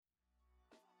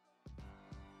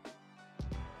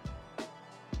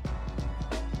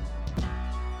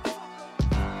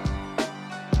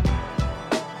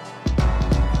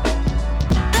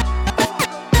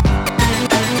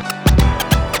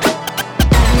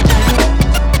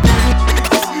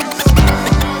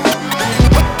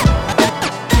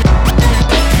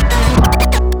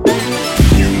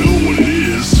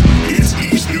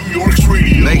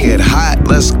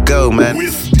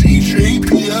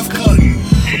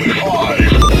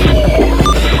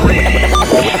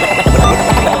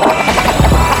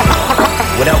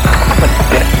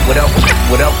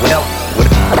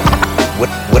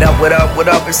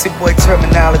It's your boy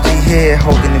Terminology here,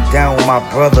 holding it down with my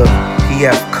brother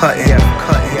PF Cuttin.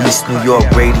 East New York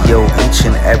Radio, each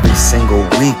and every single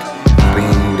week,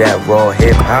 bringing you that raw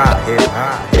hip hop.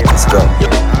 Let's go.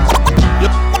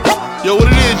 Yo, what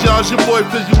it is, y'all? It's your boy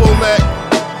Fizzy Womack.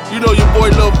 You know your boy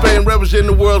Lil Fame, representing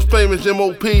the world's famous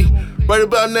MOP. Right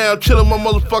about now, chillin' my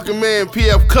motherfucking man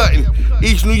PF Cuttin,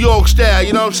 East New York style.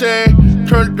 You know what I'm saying?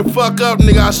 Turn it the fuck up,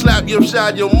 nigga. I'll slap you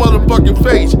upside your motherfucking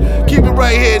face. Keep it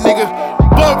right here, nigga.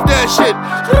 Bump that shit.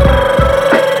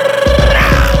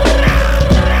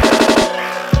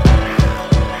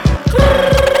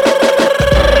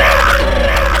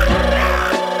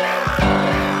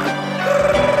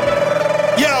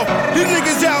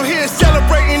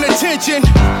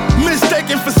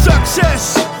 Mistaken for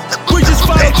success, we just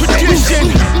follow tradition.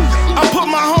 I put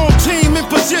my home team in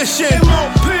position.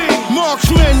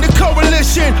 Marksman, the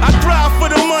coalition. I thrive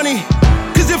for the money.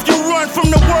 Cause if you run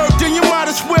from the work, then you might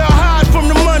as well hide from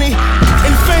the money.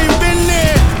 And fame been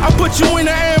there. I put you in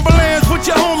the ambulance with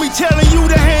your homie telling you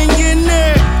to hang in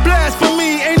there.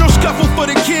 Blasphemy, ain't no scuffle for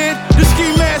the kid. The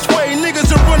ski mask way, niggas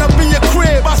will run up in your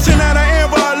crib. I send out an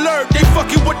Amber Alert, they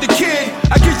fucking with the kid.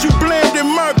 I get you blamed and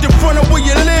murked in front of where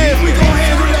you live. We gon'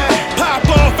 handle that. Pop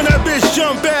off and that bitch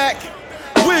jump back.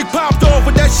 Wig popped off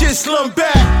but that shit slumped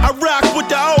back. I rock with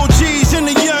the OGs and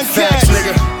the young cats.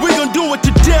 Nigga. We gon' do it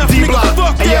to death, nigga.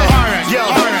 Fuck hey, that. Yo,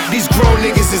 these grown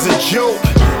niggas is a joke.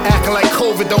 Acting like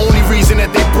COVID, the only reason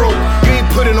that they broke. You ain't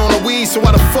putting on the weed, so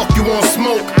why the fuck you want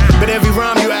smoke? But every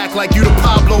rhyme you act like you the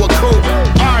Pablo or Coke.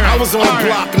 I was on the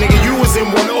block, nigga, you was in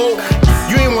one oak.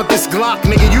 You ain't want this Glock,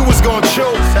 nigga, you was gon'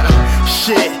 choke.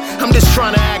 Shit, I'm just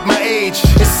trying to act my age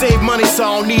and save money so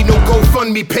I don't need no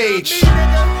GoFundMe page.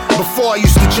 Before I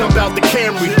used to jump out the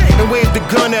Camry and wave the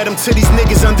gun at them till these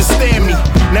niggas understand me.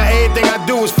 Now everything I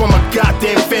do is for my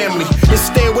goddamn family. And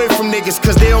stay away from niggas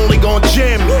cause they only gon'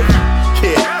 jam me.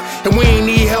 Yeah, and we ain't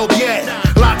need help yet.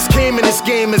 Locks came in this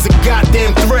game as a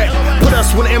goddamn threat. Put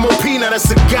us with MOP, now that's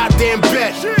a goddamn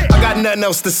bet. I got nothing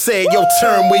else to say, yo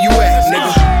turn where you at,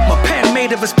 nigga. My pen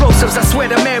made of explosives, I swear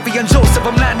to Mary and Joseph.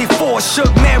 I'm 94,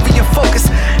 shook, Mary and focus.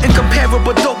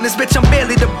 Incomparable dopeness, bitch, I'm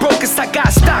barely the brokest. I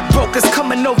got stockbrokers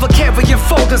coming over carrying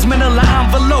folders. Manila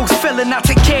envelopes filling, I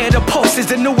take care of the posters.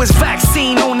 The newest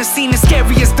vaccine on the scene, the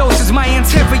scariest doses. My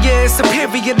interior is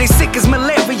superior, they sick as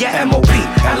malaria. MOP,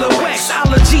 LOX,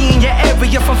 allergy in your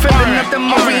area. From filling up the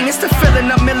marines to filling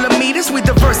up millimeters. We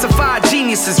diversified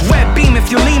geniuses, web beam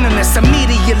if you lean on this.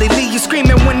 Immediately leave you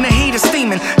screaming when the heat is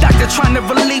steaming. Doctor trying to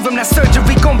relieve him, that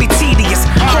surgery gon' be tedious.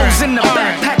 Holes in the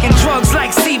back, packing drugs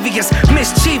like Sevius.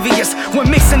 Mischievous, we're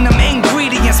mixing them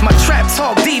ingredients. My trap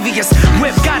talk devious,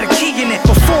 whip got a key in it.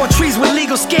 Before trees with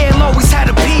legal scale, always had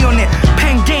a P on it.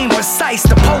 Pen game precise,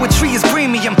 the poetry is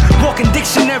premium. Walking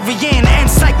dictionary and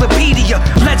encyclopedia.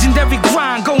 Legendary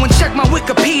grind, go and check my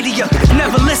Wikipedia.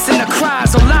 Never listen to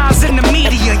cries or lies in the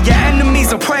media. Your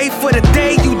enemies will pray for the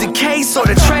day you decay. So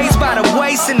the trays by the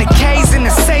waist and the K's in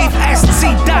the safe.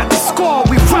 ST dot the score,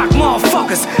 we rock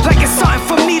motherfuckers. Like it's something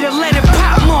for me to let it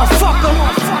pop, motherfucker.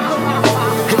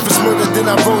 If it's murder, then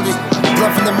I wrote it.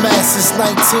 Bluffing the mass since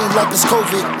 19 like it's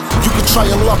COVID. You can try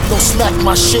your luck, no smack,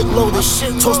 my shit loaded.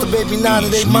 Toast the baby, now that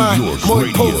they mine. More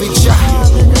Povich,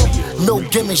 no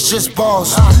gimmicks, just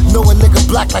balls. Know a nigga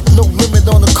black like no limit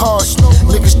on the cars.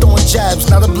 Niggas throwing jabs,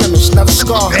 not a blemish, not a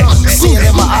scar. Seeing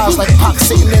in my eyes like Pac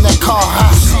sitting in that car.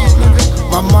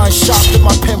 My mind shocked in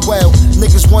my pen well.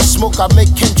 Niggas want smoke, I make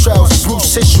chemtrails.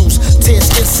 Loose tissues, tear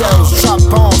skin cells. Drop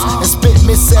bombs and spit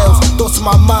missiles. Thoughts in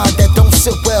my mind that don't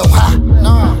sit well.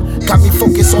 Got me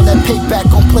focused on that payback,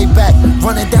 on playback.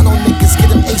 Running down on niggas,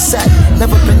 get them ASAP.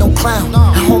 Never been no clown.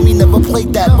 And homie never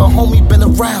played that, but homie been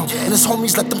around. And his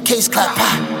homies let them case clap.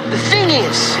 The thing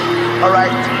is,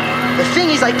 alright, the thing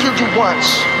is I killed you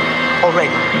once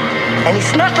already. And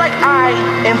it's not like I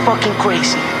am fucking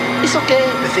crazy. It's okay,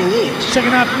 the thing is.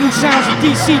 Checking out the new sounds of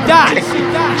DC Dot.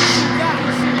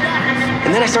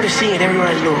 And then I started seeing it everywhere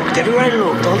I looked,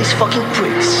 all these fucking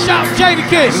pricks. Shout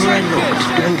Jadakiss. Everywhere I looked,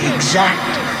 doing the exact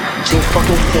same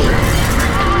fucking thing.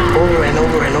 Over and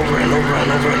over and over and over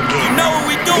and over again. You know what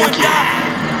we doing,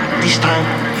 Doc? This time,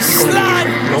 it's gonna be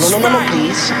different. No,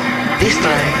 please. This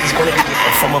time, it's gonna be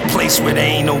different. From a place where there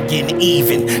ain't no getting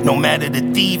even. No matter the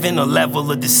thieving or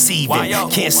level of deceiving.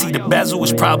 Can't see the bezel,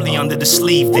 it's probably under the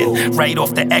sleeve then. Right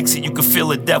off the exit, you can feel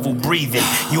the devil breathing.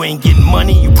 You ain't getting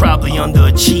money, you probably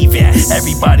underachieving.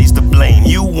 Everybody's to blame,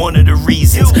 you one of the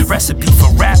reasons. Recipe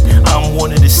for rap, I'm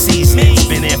one of the seasons.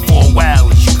 Been there for a while,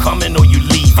 is you coming or you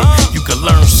leaving? You can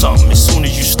learn something as soon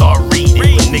as you start reading.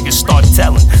 When niggas start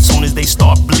telling, as soon as they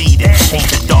start bleeding. Ain't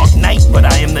the dark night, but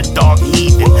I am the dark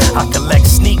heathen. I collect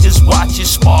sneakers, watches,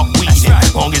 spark weeding.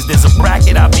 Long as there's a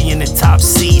bracket, I'll be in the top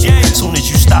seed.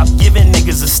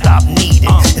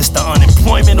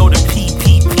 unemployment or the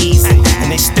PPPs,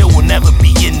 and they still will never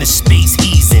be in the space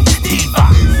he's in. Diva.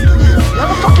 You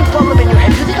have a fucking problem in your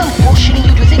head. You think I'm bullshitting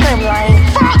you? Do you think I'm lying?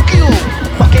 Fuck you!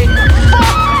 Okay?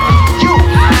 Fuck you!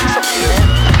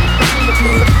 It's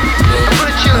okay, man. I'm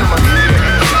gonna chill him, man.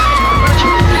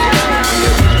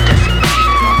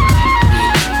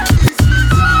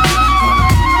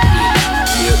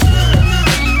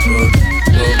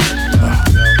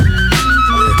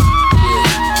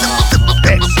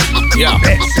 Yeah,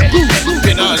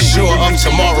 been unsure of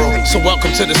tomorrow, so welcome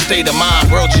to the state of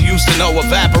mind. World you used to know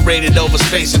evaporated over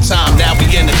space and time. Now we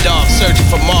in the dark, searching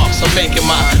for marks, I'm making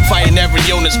mine. Fighting every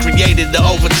illness created to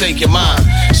overtake your mind.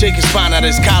 Shake your spine out of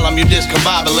this column, you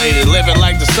discombobulated. Living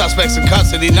like the suspects in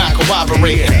custody, not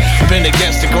cooperating. Been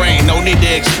against the grain, no need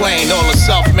to explain. All the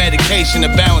self-medication to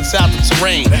balance out the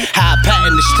terrain. High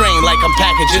patent the strain like I'm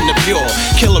packaging the pure.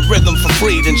 Kill a rhythm for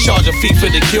free, then charge a fee for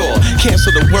the cure.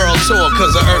 Cancel the world tour,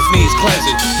 cause the earth needs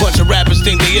cleansing. Bunch of rappers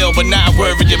think they ill, but not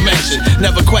worthy to mention.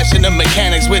 Never question the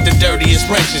mechanics with the dirtiest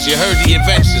wrenches. You heard the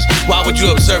adventures, why would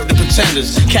you observe the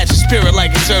pretenders? Catch a spirit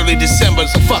like it's early December,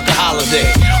 so fuck a holiday.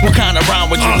 What kind of rhyme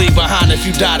would you leave behind if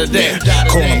you die today?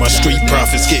 Calling my street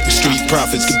profits, getting street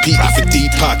profits, competing for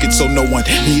deep pockets, so no one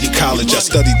needed college. I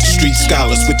studied the street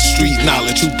scholars with the street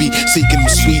knowledge who be seeking the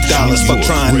sweet dollars, fuck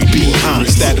trying to be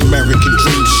honest. That American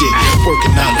dream shit,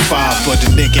 working 9 to 5, but the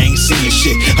nigga ain't seeing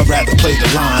shit. I'd rather play the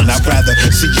line, I'd rather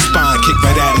see your spine kick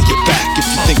right out of your back. If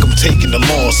you think I'm taking the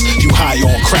loss, you high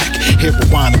on crack. Here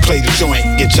rewind and play the joint,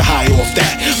 get your high off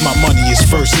that. My money is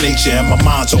first nature and my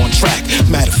mind's on track.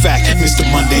 Matter of fact, Mr.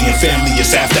 Monday and family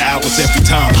is after hours every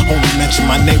time. Only mention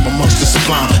my name amongst the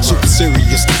sublime. Super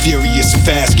serious, the furious and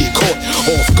fast get caught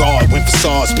off guard when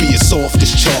facades be as soft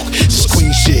as chalk. This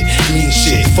queen shit, mean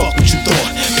shit, fuck what you thought.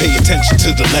 Pay attention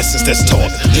to the lessons that's taught.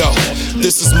 Yo,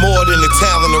 this is more than the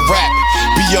talent of rap.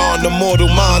 Beyond the mortal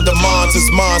mind, the minds is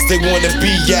minds they wanna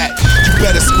be at. You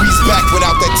better squeeze back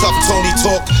without that tough Tony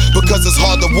talk, because it's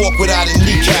hard to walk without a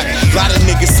kneecap. Lot of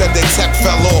niggas said their tech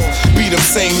fell off. Be them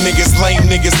same niggas, lame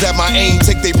niggas that my aim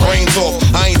take their brains off.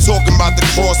 I ain't talking about the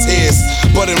crosshairs,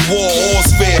 but in war,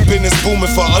 all's fair. Business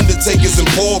booming for undertakers and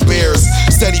pallbearers.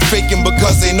 Steady faking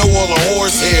because they know all the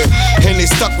whores here, and they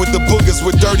stuck with the boogers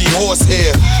with dirty horse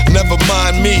hair. Never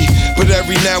mind me, but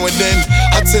every now and then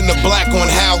I tend to black on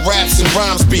how raps and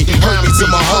rhymes be. Hurt me to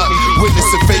my heart,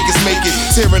 witnessing fakers make it.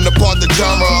 Tearing apart the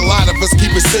genre, a lot of us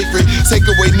keep it sacred. Take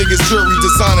away niggas' jury,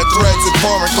 designer threads and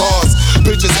foreign cars.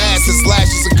 Bitches, asses,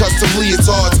 slashes, and custom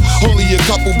leotards. Only a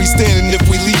couple be standing if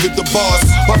we leave at the bars.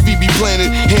 My feet be planted,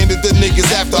 handed the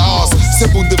niggas after ours.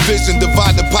 Simple division,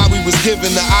 divide the pie we was given.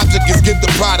 The object is get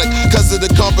the product, cause of the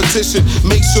competition.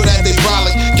 Make sure that they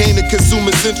frolic, gain the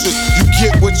consumer's interest. You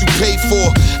get what you pay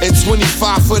for, and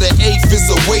 25 for the eighth is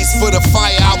a waste. For the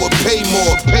fire, I would pay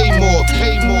more, pay more,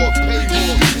 pay more, pay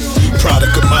more.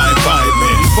 Product of my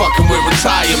environment. You fucking with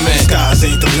retirement. Skies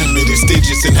ain't the limit, it's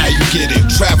digits and how you get it.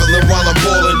 Traveling while I'm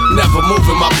ballin', never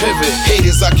moving my pivot.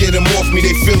 Haters, I get them off me,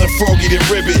 they feeling froggy than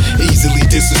ribbit. Easily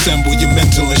disassemble your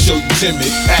mental and show you timid.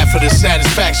 Half of the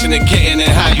satisfaction of getting and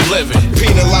how you living.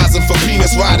 Penalizing for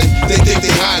penis riding, they think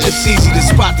they hiding. It's easy to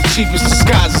spot the cheapest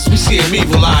disguises, we see them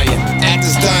evil eyeing.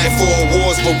 Actors dying for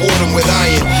awards, reward them with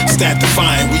iron. Stat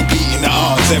defying, we beating the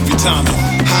odds every time.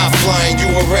 High flying,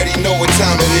 you already know what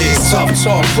time it is. Tough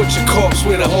talk, put your corpse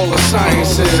where the whole of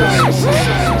science is.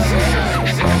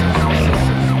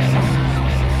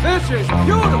 This is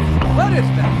beautiful. What is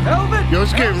that, velvet? Yo,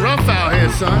 it's getting rough out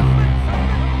here, son.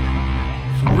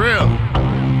 For real.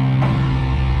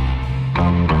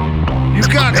 You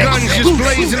got guns just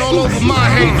blazing all over my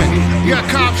haven. You got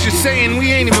cops just saying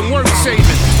we ain't even worth saving.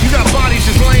 You got bodies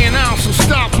just laying out, so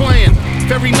stop playing.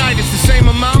 If every night it's the same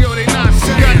amount, yo, they not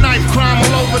saying. You got knife crime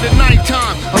all over the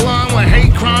nighttime, along with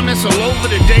hate crime that's all over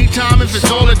the daytime. If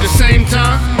it's all at the same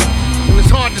time, then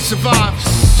it's hard to survive.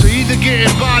 So you either get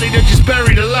embodied or just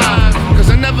buried alive.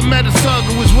 Cause I never met a thug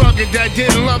who was rugged that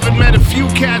didn't love it. Met a few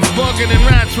cats bugging and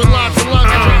rats with lots of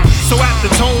luggage. So at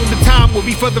the tone, the time will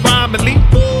be for the rhyme elite.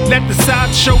 Let the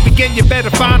sideshow begin, you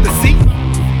better find a seat.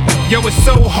 Yo, it's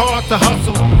so hard to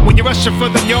hustle. When you're rushing for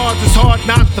them yards, it's hard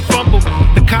not to fumble.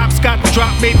 The cops got the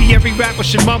drop, maybe every rapper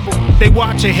should mumble. They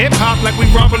watching hip-hop like we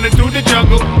rumbling through the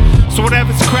jungle. So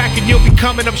whatever's cracking, you'll be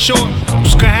coming up short.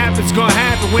 What's gonna happen's gonna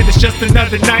happen when it's just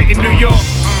another night in New York.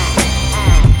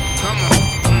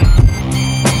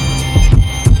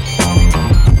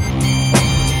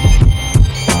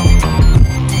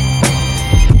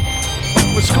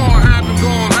 What's gonna happen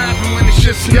when it's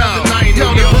just another night in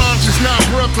New York. The Bronx is not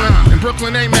Brooklyn, and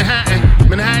Brooklyn ain't Manhattan.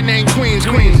 Manhattan ain't Queens.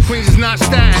 Queens is not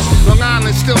Staten. Long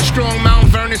Island still strong, Mount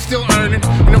Vernon still earning.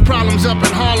 No problems up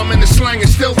in Harlem and the slang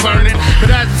is still burning.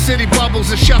 But as the city bubbles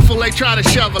and shuffle, they try to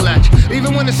shovel at you.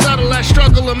 Even when it's subtle, that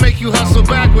struggle will make you hustle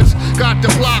backwards. Got the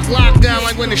block locked down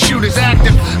like when the shooter's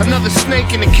active. Another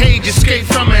snake in the cage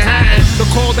escaped from Manhattan. The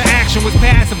call to action was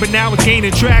passive, but now it's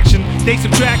gaining traction. They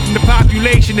subtracting the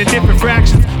population in different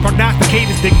fractions.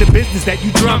 Prognosticators dig the business that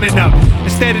you drumming up.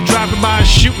 Instead of driving by and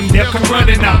shooting, they'll come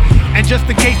running up. And just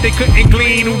in case they couldn't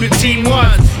glean who the team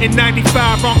was, in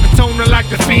 95, Roncatona like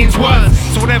the Fiends was.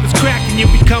 So whatever's cracking,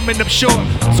 you'll be coming up short.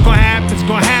 It's gonna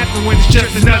happen when it's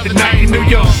just another night in New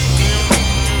York.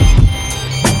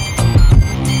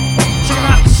 Check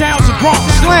out the sounds of Bronx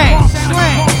slang.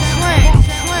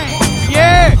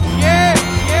 Yeah.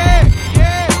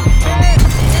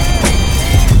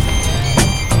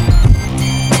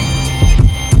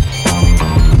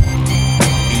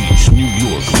 East New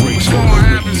York Radio.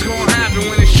 It's gonna happen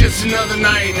when it's just another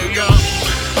night in New York.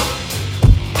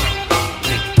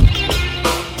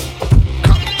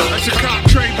 That's a cop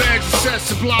tray bags and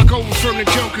sets a block over from the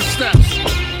Joker steps.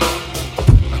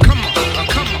 Come on.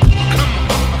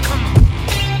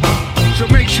 So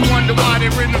it makes you wonder why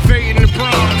they're renovating the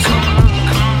Bronx.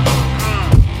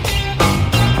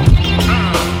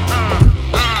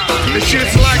 It's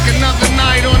just like another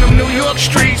night on them New York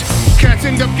streets. Cats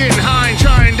end up getting high and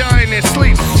try and die in their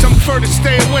sleep. Some prefer to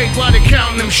stay awake while they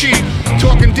counting them sheep.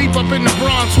 Talking deep up in the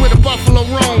Bronx where the buffalo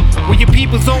roam. When your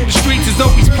people's on the streets is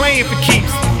always playing for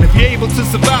keeps. And if you're able to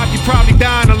survive, you're probably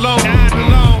dying alone.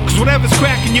 Cause whatever's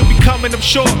cracking, you'll be coming up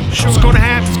short. It's gonna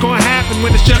happen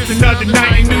when it's just another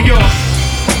night in New York.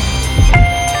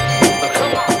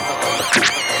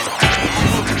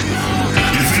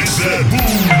 If it's that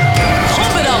boom,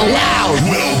 Pump it up loud.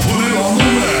 well, put it on the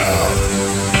loud.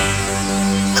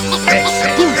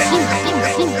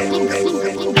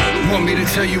 Want me to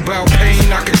tell you about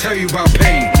pain? I can tell you about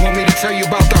pain. Want me to tell you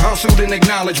about the hustle? Then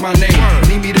acknowledge my name.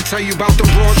 Need me to tell you about the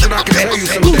broad shit? I can tell you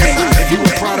some things. If you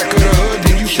a product of the hood,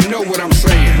 then you should know what I'm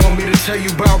saying. Want me to tell you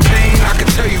about pain? I can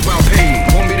tell you about pain.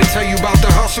 Want me to tell you about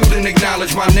the hustle? Then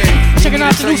acknowledge my name. Checking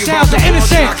out the new sounds of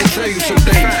Innocence. I can tell you some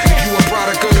things. If you a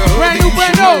product of the hood, then you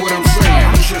should know what I'm saying.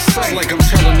 I'm just saying, like I'm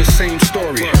telling the same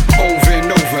story over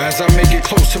and over as I make it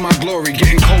close to my glory.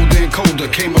 Getting colder and colder.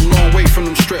 Came a long way from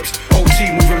them strips.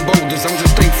 OT moving boulders. I'm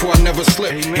just thankful I never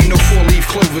slipped. Ain't no four-leaf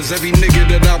clovers. Every nigga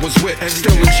that I was with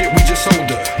still legit. We just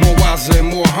older, more wiser and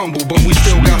more humble, but we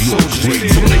still got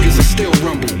soldiers. Some niggas are still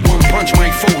rumble. One punch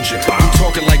might fold you. I'm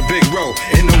talking like Big Ro,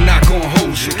 and I'm not gonna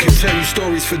hold you. Can tell you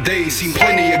stories for days. Seen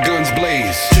plenty of guns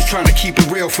blaze. Just trying to keep it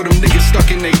real for them niggas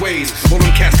stuck in their ways. All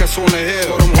them cats that's on the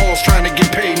hill. All them halls trying to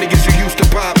get paid. Niggas who used to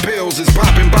pop pills is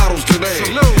popping bottles today.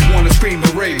 Wanna scream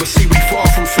hooray, but see we far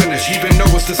from finished. Even though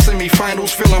it's the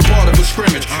semifinals, feel I'm part of a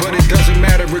scrimmage. But it doesn't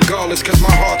matter regardless, cause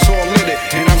my heart's all lit it.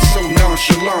 And I'm so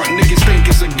nonchalant. Niggas think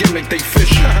it's a gimmick, they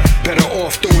fishing. Better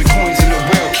off throwing coins in the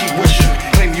well, keep wishing.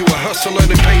 Claim you a hustler,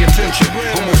 then pay attention.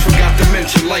 Almost forgot to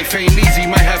mention, life ain't easy,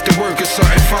 might have to work or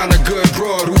something. Find a good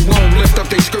broad who won't lift up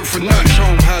their skirt for nothing. Show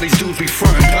them how these dudes be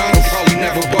frontin'. They'll probably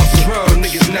never bust a but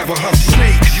niggas never hustle.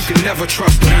 Snakes, you can never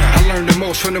trust them. I learned the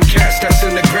most from them cats that's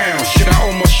in the ground. Shit, I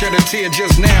almost shed a tear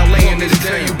just now laying this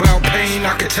down. Tell you about pain,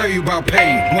 I can tell you about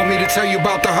pain. Want me to tell you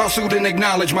about the hustle, then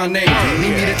acknowledge my name.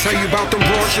 Need me to tell you about the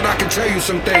broad shit, I can tell you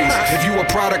some things. If you a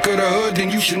product of the hood, then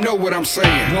you should know what I'm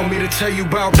saying. Want me to tell you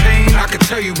about pain, I can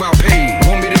tell you about pain.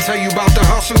 Want me to tell you about the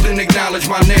hustle, then acknowledge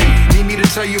my name. Need me to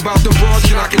tell you about the broad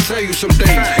shit, I can tell you some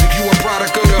things. If you a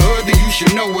product of the hood, then you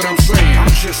should know what I'm saying.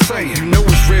 I'm just saying, you know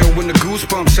it's real when the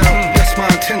goosebumps out. That's my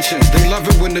intentions. They love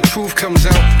it when the truth comes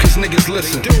out, cause niggas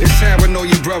listen. It's sad when all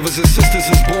your brothers and sisters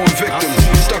is born victims.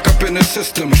 Stuck up in the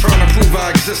system, trying to prove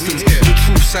our existence. The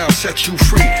truth's out, set you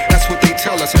free, that's what they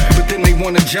tell us. But then they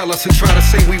wanna jealous and try to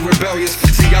say we rebellious.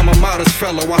 See, I'm a modest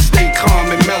fellow, I stay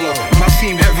calm and mellow. My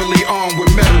team heavily armed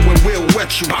with metal and we'll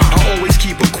wet you. I always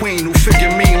keep a queen who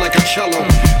figure mean like a cello.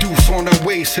 Deuce on her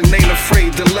waist and ain't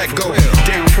afraid to let go.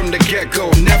 Down from the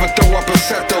get-go, never throw up a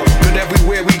set though. But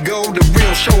everywhere we go, the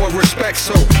real show of respect.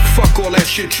 So fuck all that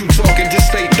shit you talking, just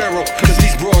stay thorough. Cause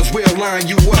these broads will line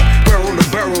you up, barrel to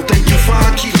barrel. Think you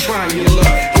fine, keep trying your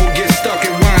luck. Go get stuck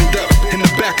and wind up in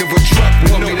the back of a truck.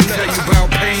 Want me to tell you about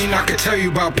pain? I can tell you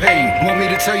about pain. Want me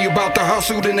to tell you about the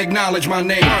hustle? Then acknowledge my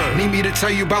name. Need me to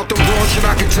tell you about the broad shit?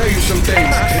 I can tell you some things.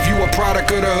 If you a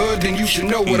product of the hood, then you should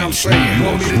know what I'm saying.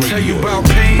 Want me to tell you about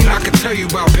pain? I can tell you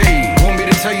about pain. Want me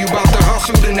to tell you about the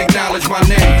hustle? Then acknowledge my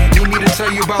name. Need me to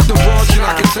tell you about the broad shit?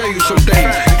 I can tell you some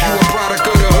things. If you a product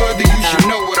of the hood, then you should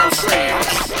know what I'm saying.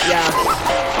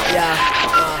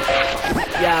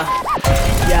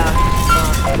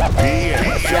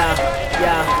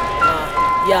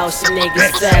 Yo, some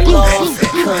niggas fell off,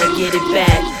 couldn't get it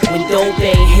back. When dope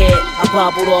ain't hit, I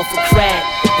bubbled off a crack.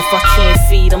 If I can't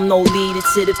feed, I'm no leader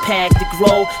to the pack. To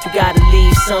grow, you gotta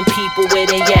leave some people where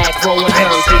they at. Growing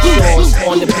herbs, it's yours.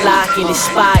 On the block, in the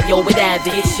spot, yo, whatever,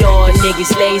 it's yours.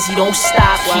 Niggas lazy, don't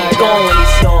stop, keep going,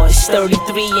 it's yours. It's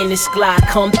 33 in this Glock,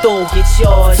 come through, it's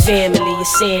yours. Family,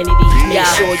 insanity, make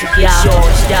sure you get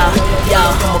yours, yo.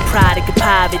 I'm a product of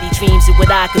poverty, dreams of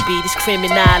what I could be. This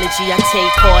criminology, I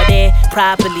take part in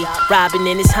properly. Robbing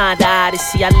in this Honda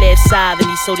Odyssey, I live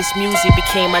silently, so this music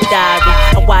became my diary.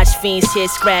 I watch fiends hit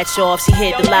scratch-offs, he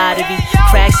hit the lottery.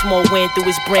 Crack smoke went through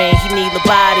his brain, he need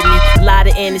lobotomy. A lot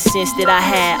of innocence that I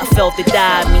had, I felt it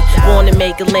died me. Born to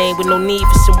make a lane with no need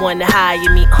for someone to hire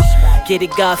me. Get a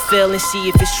gut feel and see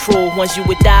if it's true. Ones you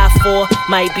would die for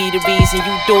might be the reason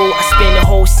you do. I spend the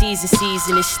whole season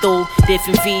this stool.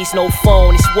 Different V's, no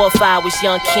phone. It's wolf hours,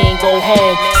 young king, go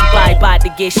home. Somebody about to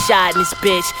get shot in this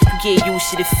bitch. You get used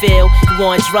to the feel. You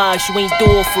want drugs, you ain't do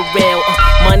it for real.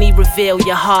 Money reveal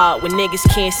your heart when niggas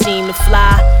can't seem to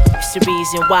fly. It's the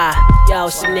reason why. Yo,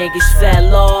 some niggas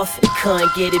fell off and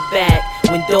couldn't get it back.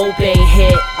 When dope ain't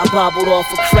hit, I bubbled off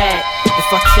a crack.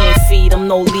 If I can't feed, I'm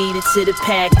no leader to the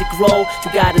pack. To grow,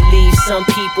 you gotta leave some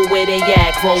people where they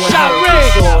at. Growing hurt,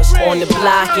 it's yours. On the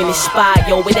block, in the spot,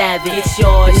 yo, whatever, it's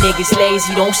yours. Niggas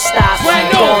lazy, don't stop,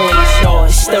 keep going, it's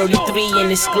yours. It's 33 in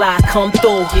this Glock, come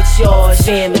through, it's yours.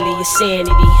 Family,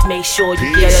 insanity, make sure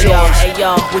you get yours. Hey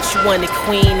yo, what you want, a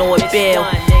queen or a bill?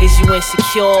 Is you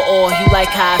insecure or you like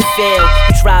how I feel?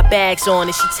 You drop bags on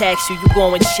it, she text you, you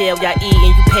go and chill. Y'all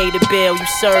eating, you pay the bill, you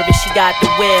serving, she got the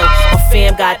will. My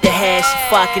fam got the hash, she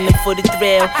fucking them for the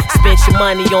thrill. Spend your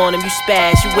money on them, you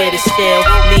spaz, you with it still.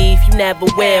 Leave, you never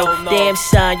will. Damn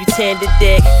son, you tender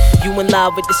dick. You in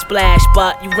love with the splash,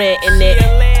 but you renting it.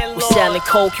 We're selling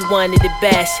coke, you one of the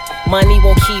best. Money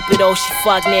won't keep it, oh, she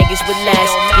fuck niggas with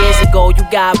less. Years ago, you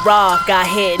got robbed, got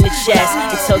hit in the chest.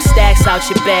 It took stacks out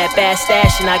your bed, bad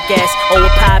stashing, I guess. Oh, a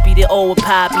poppy, the old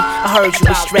poppy. I heard you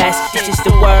was stressed. It's just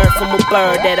a word from a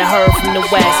bird that I heard from the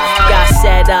west. You got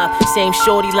set up, same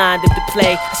shorty lined up to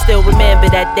play. I still remember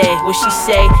that day. What she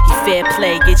say? You fair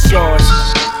play, get yours.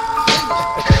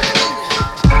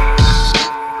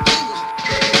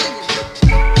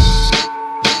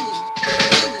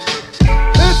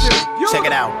 Check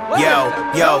it out,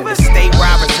 yo, the state where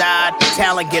I reside,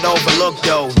 talent get overlooked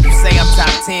though. You say I'm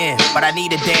top 10, but I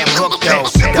need a damn hook though.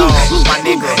 Dog, my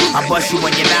nigga, I bust you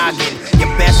in your noggin. Your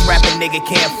best rapper nigga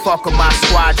can't fuck with my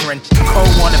squadron.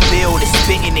 Cold on the build, it's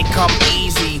spitting, it come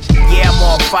easy. Yeah, I'm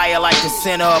on fire like the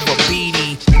center of a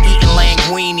beanie. Eating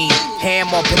linguine, ham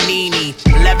on panini.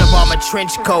 Leather bomber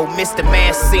trench coat, Mr.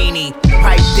 Mancini.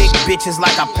 Pipe thick bitches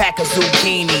like I pack a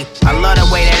zucchini. I love the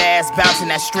way that ass bouncing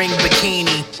that string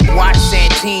bikini. Watch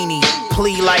Santini,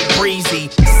 plea like Breezy.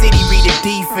 City read the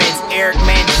defense, Eric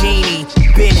Mangini.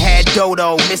 Ben had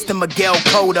Dodo, Mr. Miguel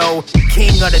Cotto.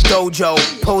 King of the dojo,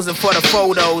 posing for the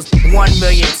photos. 1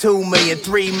 million, 2 million,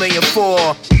 3 million,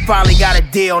 4. Finally got a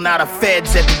deal, now the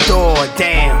feds at the door,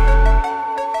 damn.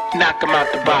 Knock 'em out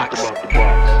the box.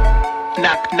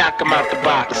 Knock 'em out the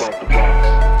box.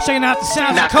 Checking out the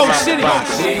sounds of Cold City.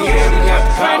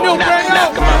 Brand new. Knock 'em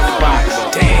out the box.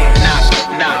 Damn.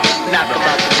 Knock 'em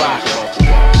out the box.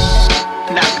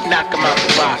 Knock 'em out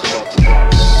the box.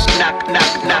 Knock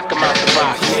 'em out the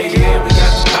box. Yeah, we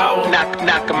got the power.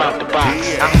 Knock 'em out the box.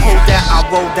 I hold that, I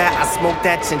roll that, I smoke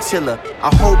that chinchilla.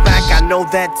 I hold back, I know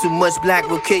that too much black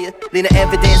will kill you. Then the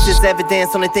evidence is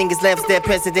evidence, only thing is left is their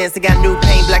precedence. I got new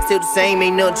pain, black still the same,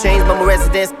 ain't no change, but my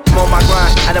residence. I'm on my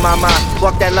grind, out of my mind.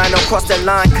 Walk that line, don't cross that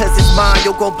line, cause it's mine.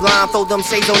 You'll go blind, throw them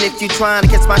shades on if you trying to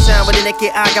catch my shine with a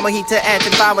naked eye. Got my heat to add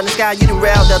to fire in the sky, you done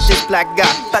railed up this black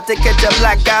guy. About to catch a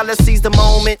black guy, let's seize the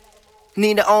moment.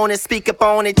 Need to own it, speak up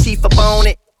on it, chief up on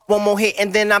it. One more hit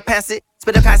and then I pass it.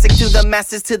 Spit a classic to the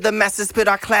masses, spit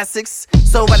our classics.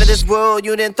 So out of this world,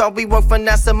 you didn't thought we work for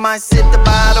NASA, might sit the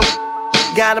bottle.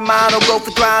 Got a motto, go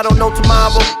for throttle, no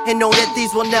tomorrow. And know that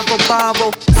these will never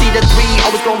borrow. See the 3,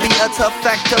 always gonna be a tough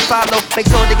fact to follow. Make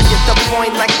sure they get the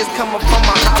point like it's coming from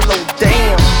a hollow,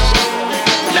 damn.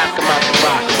 Knock 'em out the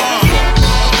box.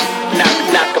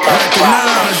 Knock 'em out the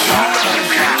box.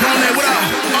 Kanye, what up?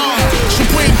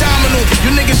 Supreme Domino.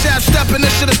 You niggas half stepping,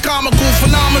 this shit is comical,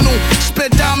 phenomenal.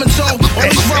 Spit diamonds on all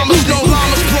these rhymes, no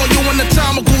llamas, blow you in the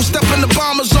tomical. Step in the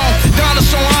bomber zone,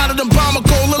 dinosaur hotter than bomber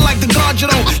cold, look like the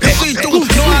Gonjano. You see through,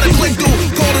 know how to click through.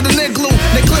 Call to the nigloo,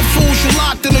 they clip fools, you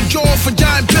locked in a jaw for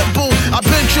giant pitbull. I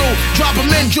been true, drop 'em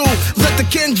in jewel, let the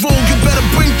king rule. You better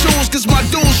bring tools, cause my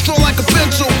dudes straw like a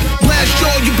pencil. Last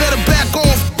jaw, you better back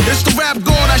off. It's the rap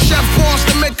god, I chef boss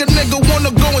to make a nigga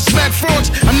wanna go and smack frauds.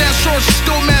 I'm that source, it's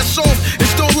still mad soft. It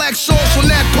still lacks sauce on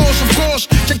that course, of course.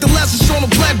 Check the lessons on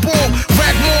the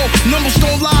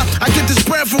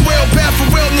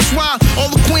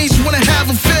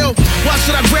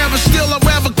should I grab a steal? I'd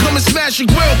rather come and smash your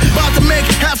grill. About to make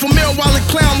 $500,000 while it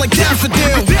clown like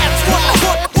daffodil. That's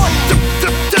what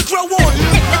to throw on.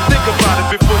 Think about it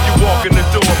before you walk in the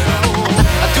door.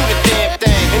 I do the damn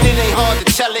thing, and it ain't hard to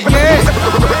tell it. Yeah.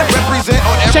 Represent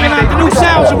on every. Checking out the new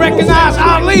sounds to recognize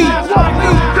Ali.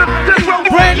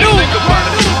 Brand new. Think about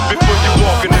it before you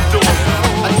walk in the door.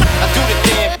 I do the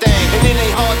damn thing, and it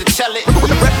ain't hard to tell it.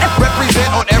 Represent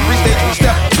on every stage we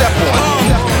step on.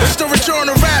 It's the return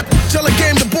of rap. Tell the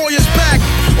game the boy is back.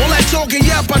 All that talking,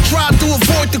 yep, I tried to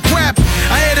avoid the crap.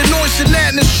 I hear the noise of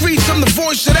that in the streets, I'm the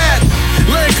voice of that.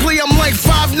 Lyrically, I'm like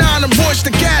 5'9", I'm voice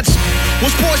the cats.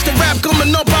 Was poised to rap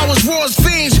coming up, I was raw as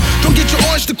fiends. Don't get your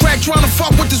orange to crack trying to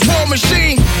fuck with this war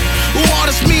machine. Who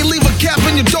artists mean, leave a cap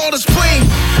in your daughter's plane.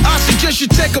 I suggest you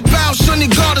take a bow, son,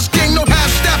 you God is king, no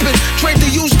half-stepping. Trained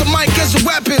to use the mic as a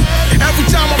weapon. Every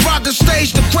time I rock the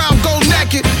stage, the crowd go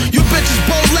naked. You bitches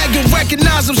bow-legged,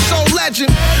 recognize I'm so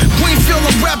legend. Greenfield,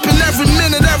 I'm rapping every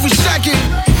minute, every second.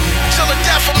 Till the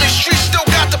death of me, streets still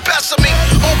got the best of me.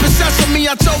 Open sesame,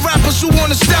 I tell rappers who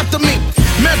wanna step to me.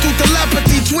 Mental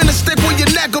telepathy, twin a stick where your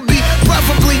neck will be.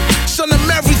 Preferably, son, I'm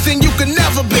everything you can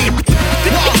never be.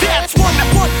 That's one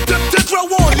to throw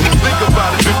on. Think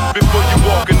about it before you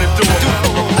walk in the door.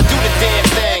 I do the damn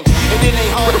thing, and it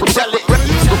ain't hard to tell it.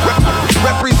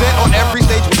 Represent on every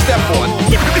stage we step on.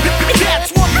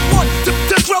 That's one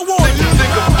to throw on.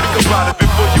 Think about it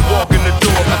before you walk in the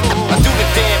door. I do the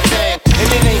damn thing, and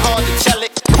it ain't hard to tell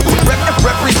it.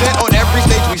 Represent on every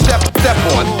stage we step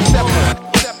on.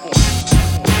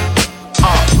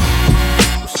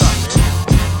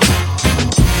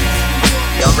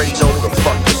 Y'all already know who the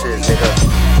fuck this is, nigga.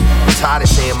 I'm tired of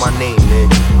saying my name, man.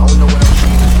 I don't know what I'm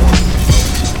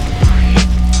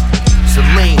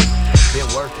Celine. Been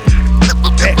working.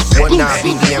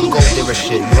 19 BBM gold digger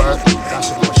shit, you heard?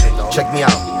 Check me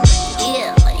out.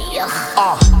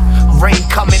 Rain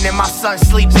coming and my son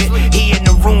sleeping. He in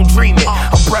the room dreaming.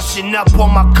 I'm brushing up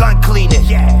on my gun cleaning.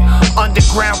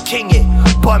 Underground kingin',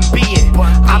 bun being.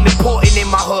 I'm important in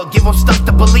my hood, give them stuff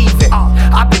to believe in.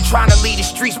 I've been trying to lead the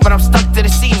streets, but I'm stuck to the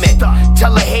cement.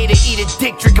 Tell a hater, eat a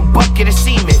dick, drink a bucket of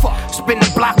semen. Spin the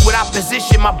block with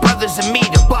opposition, my brothers and meet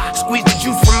 'em. Squeeze the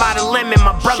juice from out of lemon,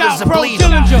 my brothers are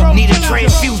bleeding. Need a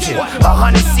transfusion,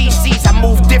 100 cc's, I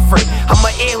move different. I'm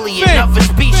an alien of a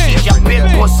species, y'all been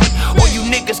pussy. All you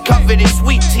niggas covered in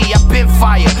sweet tea, I been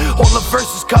fire. All the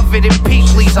verses covered in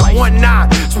peach leaves, I'm 1-9.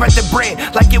 Spread the bread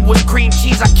like it was cream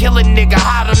cheese. I kill a nigga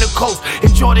hot on the coast,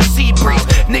 enjoy the sea breeze.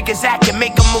 Niggas acting,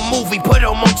 make 'em a movie, put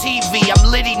 'em on TV. I'm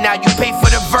litty now, you pay for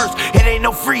the verse, it ain't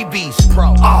no freebies.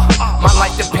 My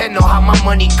life depend on how my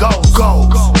money goes.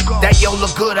 That yo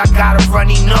look good, I got a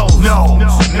runny nose.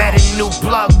 Met a new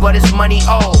plug, but it's money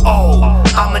old.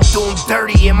 I'ma do him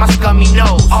dirty in my scummy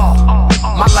nose.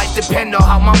 My life depend on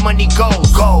how my money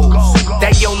goes.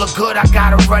 That yo look good, I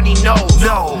got a runny nose.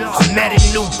 I met a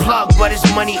new plug, but it's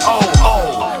money old.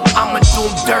 I'ma do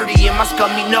him dirty in my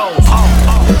scummy nose.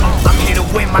 I'm here to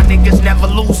win, my niggas never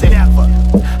losing.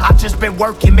 I just been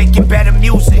working, making better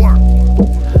music.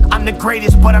 I'm the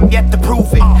greatest, but I'm yet to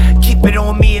prove it. Keep it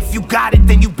on me, if you got it,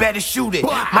 then you better shoot it.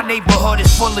 My neighborhood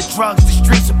is full of drugs, the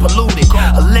streets are polluted.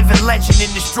 A living legend in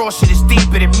this straw shit is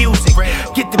deeper than music.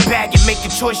 Get the bag and make a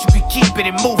choice, you can keep it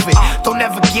and move it. Don't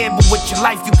ever gamble with your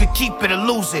life, you can keep it or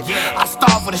lose it. I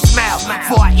starve with a smile,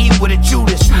 before I eat with a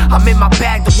Judas. I'm in my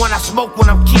bag, the one I smoke when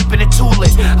I'm keeping it tooled.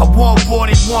 I want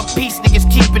water, one piece, niggas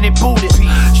keeping it Buddhist.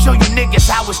 Show you niggas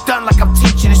how it's done like I'm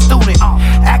teaching a student.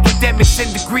 Academics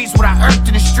and degrees, what I earned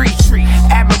in the street.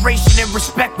 Admiration and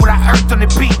respect, what I earned on the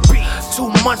beat. 2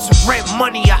 months of rent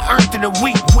money I earned in a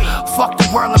week. Fuck the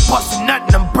world and bustin'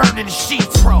 nothing, I'm burning the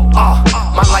sheets.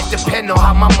 My life depend on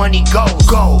how my money goes.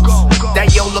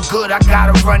 That yo look good, I got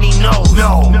a runny nose.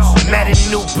 Met a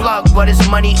new plug, but it's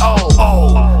money old.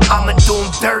 I'ma do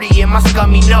him dirty in my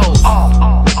scummy nose.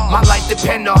 My life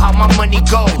depend on how my money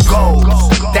goes.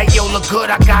 That yo look good,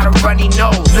 I got a runny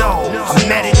nose. I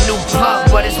met a new plug,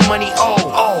 but it's money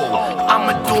old.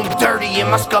 I'ma do him dirty in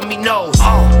my scummy nose. It's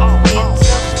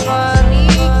a funny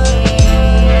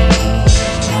game.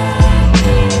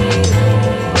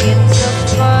 It's a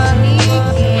funny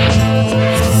game.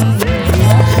 It's a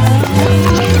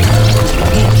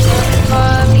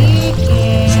funny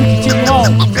game.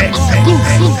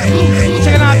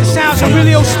 Checking out the sounds of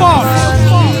Really Sparks.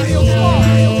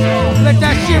 Let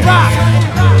that shit rock.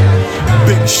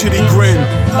 Big shitty grin,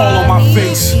 all on my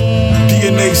face.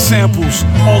 DNA samples,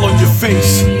 all on your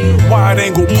face. Wide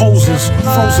angle poses,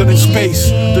 frozen in space.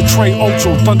 The Trey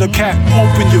Ocho, Thundercat,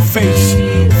 open your face.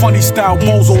 Funny style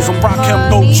bozos, I'm Rakim,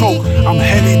 no joke. I'm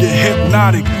Henny the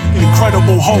Hypnotic,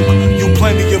 Incredible Hulk. You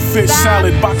plenty of fish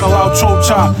salad, bacalao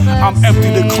chocha. I'm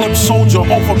empty the clip soldier,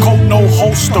 overcoat no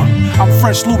holster. I'm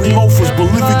fresh Louis loafers,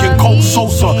 Bolivian Coke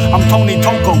Sosa. I'm Tony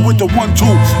Toka with the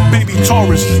 1-2, baby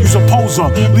Taurus. You's a poser,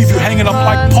 leave you hanging up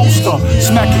like poster.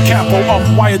 Smack your capo up,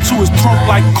 wire to his throat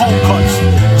like cold cuts.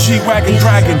 G-Wagon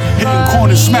dragon, hitting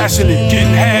corners, smashing it.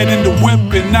 Getting head in the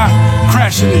whip and not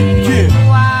crashing it, yeah.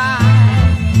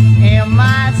 Am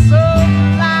I so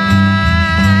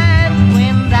blind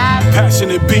when that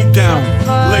Passionate beat down,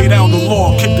 lay down the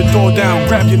law, kick the door down,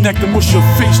 grab your neck and mush your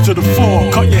face to the floor,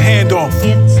 cut your hand off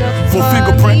for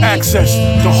fingerprint access,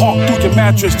 to hawk through your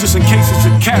mattress just in case it's a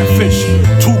catfish.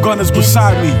 2 gunners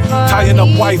beside me, tying up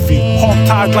wifey, hawk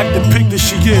tied like the pig that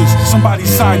she is, somebody's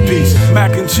side piece.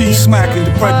 Mac and cheese smacking,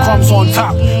 the breadcrumbs on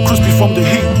top, crispy from the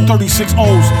heat, 36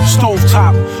 O's, stove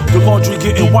top. The laundry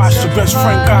getting washed, your best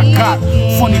friend got.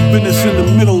 Funny business in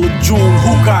the middle of June,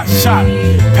 who got shot?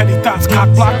 Petty thoughts cock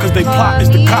block, cause they plot is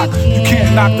the cock. You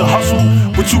can't knock the hustle,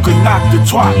 but you can knock the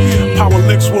twat. Power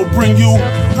licks will bring you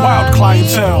wild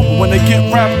clientele, but when they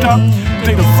get wrapped up,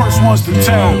 they the first ones to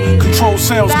tell. Control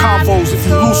sales convos if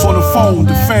you loose on the phone.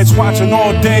 The feds watching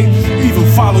all day, even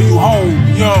follow you home.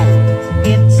 Yo,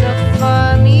 it's a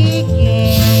funny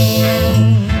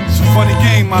game. It's a funny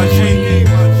game, my G.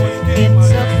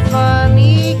 It's a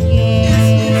funny game.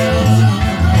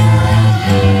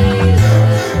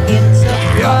 It's a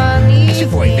funny It's your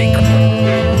boy Big.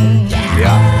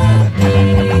 Yeah.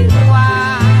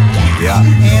 Yeah.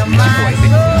 Am I so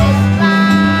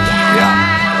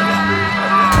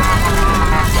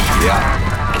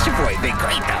Yeah. It's your boy Big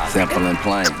Great Dog. Simple and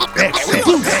plain.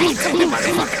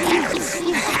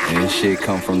 And this shit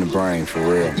come from the brain, for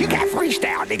real. You got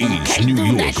freestyle, nigga. East New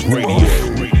York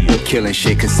Radio. Killing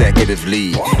shit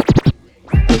consecutively.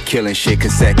 Killing shit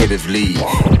consecutively.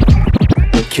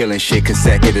 Killing shit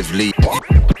consecutively.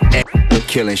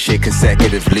 Killing shit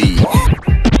consecutively.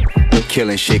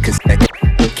 Killing shit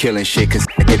consecutively. Killing shit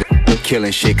consecutively.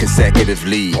 Killing shit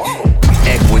consecutively.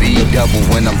 Equity double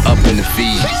when I'm up in the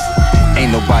fees.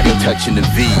 Ain't nobody touching the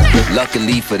V.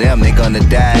 Luckily for them, they gonna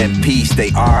die in peace. They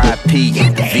R.I.P.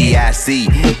 V.I.C.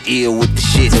 Ill with the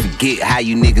shits. Forget how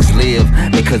you niggas live,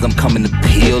 because I'm coming to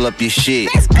peel up your shit.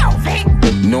 Let's go, Vic.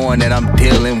 Knowing that I'm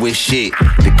dealing with shit.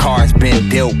 The car's been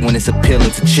dealt when it's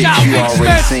appealing to chicks. You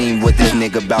already seen what this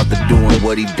nigga about to do and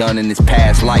what he done in his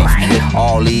past life.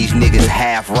 All these niggas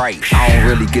half right. I don't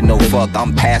really get no fuck,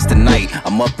 I'm past the night.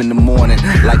 I'm up in the morning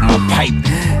like my pipe.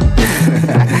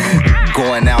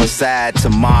 Going outside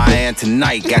tomorrow and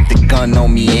tonight. Got the gun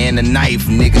on me and a knife.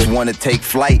 Niggas wanna take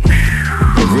flight,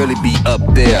 you really be up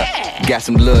there. Got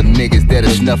some little niggas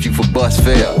that'll snuff you for bus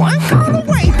fare.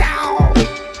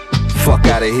 Fuck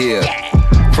out of here.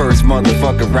 First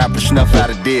motherfucking rapper snuff out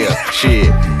of deal.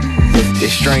 Shit.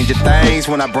 It's stranger things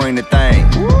when I bring the thing.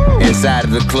 Inside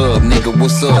of the club, nigga,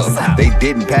 what's up? They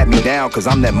didn't pat me down cause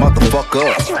I'm that motherfucker.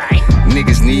 That's right.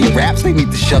 Niggas need raps, they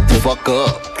need to shut the fuck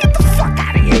up. Get the fuck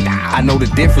out of here, dog. I know the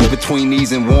difference between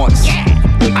needs and wants.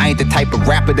 I ain't the type of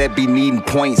rapper that be needing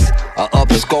points or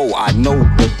up score. I know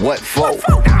what for.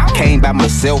 Came by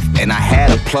myself and I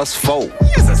had a +4.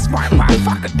 You's a smart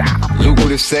motherfucker, dog.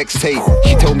 Lucrative sex tape.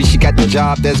 She told me she got the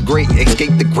job, that's great.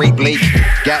 Escaped the Great Lake.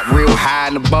 Got real high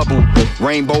in the bubble.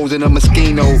 Rainbows in a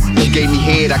Moschino. She gave me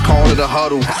head, I called it a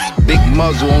huddle. Big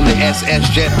muzzle on the SS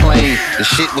jet plane. The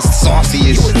shit was saucy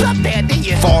as You was up there, didn't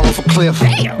you? fall off a cliff.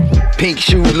 Damn. Pink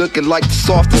shoes looking like the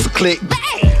softest of click.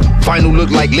 Final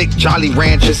looked like lick Jolly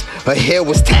Ranchers. Her hair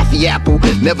was taffy apple.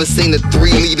 Never seen a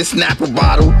 3-liter Snapple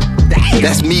bottle.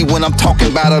 That's me when I'm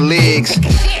talking about her legs.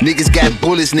 Niggas got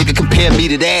bullets, nigga, compare me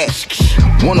to that.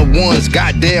 1-on-ones,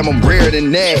 goddamn, I'm rarer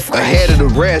than that. Ahead of the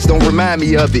rest, don't remind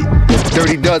me of it.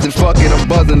 Dirty dozen, fuck it, I'm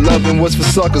buzzing, loving what's for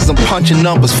suckers. I'm punching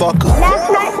numbers, fucker. Last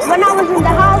night, when I was in the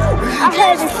house, I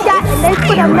heard a shot and they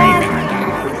put a man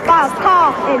by a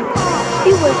car and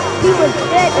he was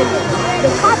dead and the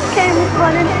cops came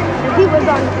running and he was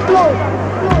on the floor.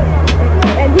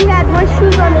 And he had one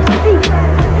shoe on his feet.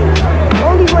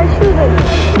 Only one shoe.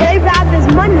 They robbed his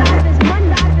money.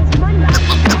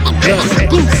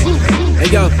 Hey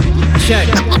yo, check.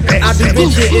 I'd be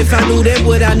richer if I knew then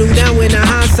what I knew now. When the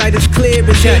hindsight is clear,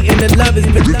 but hating the love is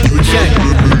check.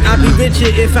 I'd be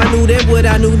richer if I knew then what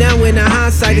I knew now. When the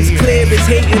hindsight is clear, it's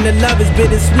hating the love is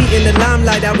bittersweet in the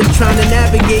limelight. I was trying to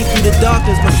navigate through the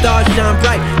darkness, my stars shine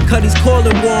bright. Cuddy's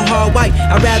calling, worn hard white.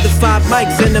 I'd rather 5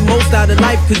 mics and the most out of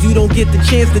life, cause you don't get the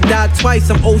chance to die twice.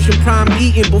 I'm Ocean Prime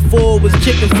eating before it was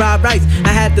chicken fried rice.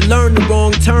 I had to learn the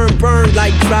wrong turn, burn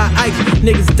like dry ice.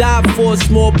 Niggas died for a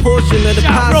small portion of the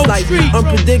pie slice.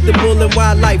 Unpredictable in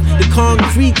wildlife. The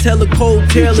concrete tell a cold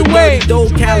tale of dirty dough,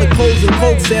 calicos and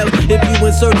coke sales. If you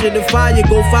in search of the fire,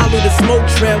 go follow the smoke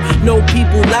trail. No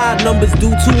people lie, numbers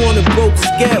do too on a broke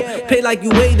scale. Pay like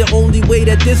you weigh, the only way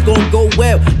that this gon' go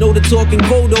well. Know the talking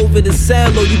code over the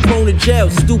cell or you prone to jail.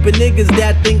 Stupid niggas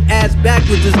that think ass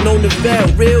backwards is known to fail.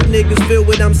 Real niggas feel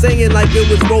what I'm saying like it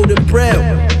was rolled in braille.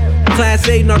 Class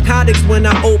A narcotics when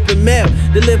I open mail.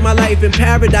 To live my life in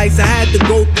paradise, I had to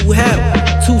go through hell.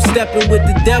 Two-stepping with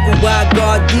the devil while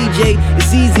God DJ.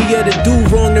 It's easier to do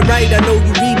wrong than right, I know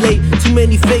you relate. Too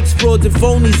many fakes, frauds, and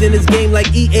phonies in this game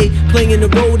like EA. Playing the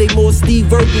road, they more Steve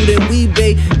Urkel than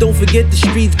Weebay. Don't forget the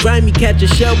streets grimy, catch a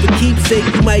shell for keepsake.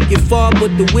 You might get far,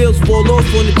 but the wheels fall off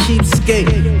on the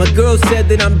cheapskate. My girl said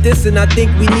that I'm dissing, I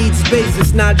think we need space.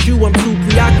 It's not you, I'm too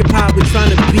preoccupied with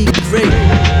trying to be great.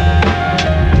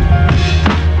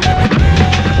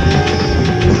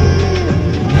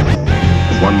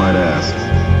 One might ask,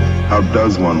 how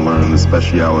does one learn the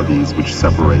specialities which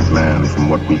separate man from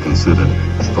what we consider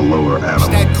the lower animals?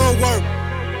 That good work.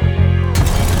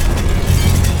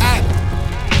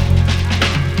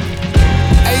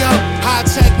 Ayo, high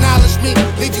tech knowledge me.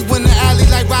 Leave you in the alley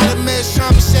like Rodamir,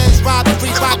 Sean says,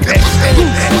 robbery, rocket,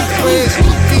 bridge.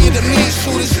 Vietnamese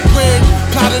shooters, bridge.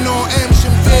 Plotting on M's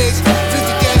and Vigs. 50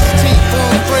 gas teeth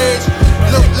on bridge.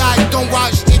 Look like don't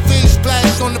watch TV,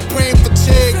 splash on the brain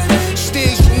fatigue.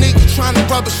 Stage unique, trying to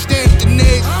rubber stamp the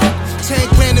niggas.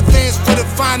 10 grand advance for the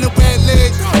final red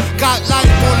legs. Got life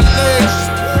on the legs.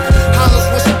 Hollows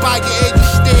whistle by your head, you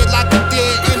stared like a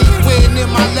dead. Anywhere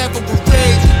near my level of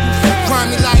rage.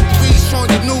 Grimy like grease on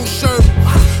your new shirt.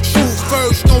 Shoot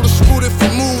first, know the scooter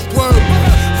for move word.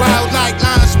 Wild like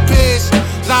lines of beers.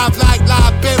 Live like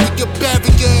Liberia,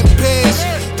 barrier and bears.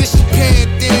 Disappearing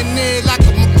in there like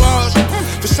a mirage.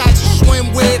 Versace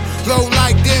swim with, low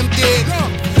like them did.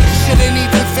 Shouldn't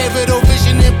even favorite or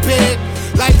vision impaired.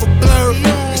 Life a blur,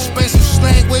 expensive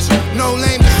language, no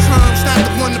lamest terms, not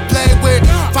the one to play with.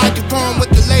 Fight the wrong with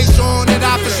the laser on it,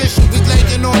 opposition, we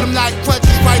laying on them like crutches,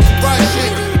 right to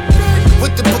Russian.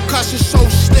 With the percussion so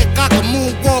slick, I can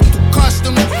moonwalk through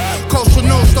customs. Coast with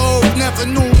no stove, never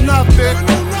knew nothing.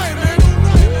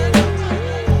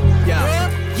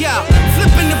 Yeah,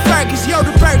 flipping the burgers, yo,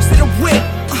 the birds that are whip.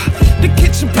 The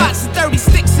kitchen pots and 30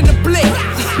 sticks in the blick.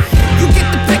 You get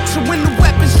the picture when the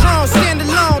weapon's drawn. Stand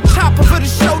alone, chop over the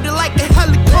shoulder like a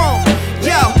helicon.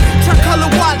 Yo, tricolor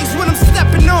Wallies when I'm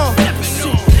stepping on.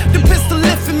 The pistol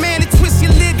lifting, man, it twists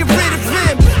your lid, get rid of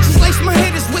him. Just lace my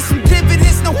hitters with some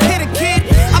dividends, no hit a kid.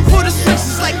 I pull the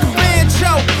switches like a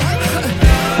banjo.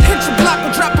 Hit your block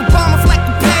or drop a bomb off like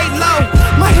a payload.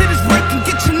 My hitters working,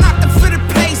 get you knocked up for the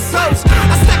pesos.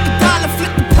 I stack a dollar,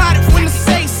 flip the product when I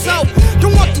say so.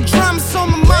 Don't want the drama, so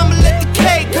my mama let the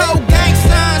K go. Gang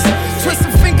signs,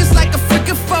 twisting fingers like a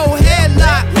freaking faux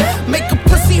headlock. Make a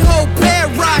pussy hole, pair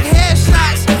rock,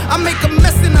 headshots. I make a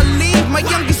mess and I leave. My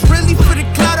youngest really for the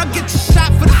clout, I'll get you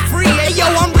shot for the free. Hey yo,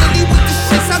 I'm really with the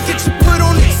shits, I'll get you put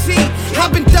on the tee.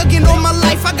 I've been thugging all my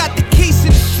life, I got the keys to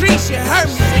the streets, you heard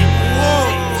me.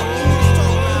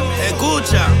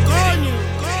 Escucha.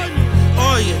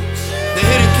 Oye, the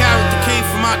hidden character came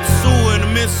from out the sewer in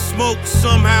the midst of smoke,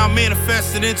 somehow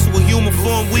manifested into a human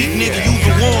form. Weak nigga, you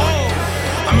the one.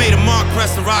 I made a mark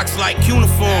pressing rocks like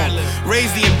cuneiform.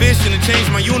 Raised the ambition to change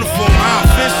my uniform. How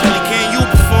officially can you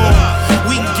perform?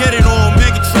 We can get it on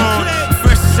Megatron.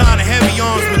 Fresh design of heavy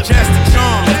arms, majestic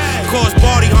charm. Cause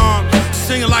body harm,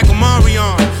 singing like a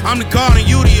Marion. I'm the guardian,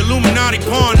 you the Illuminati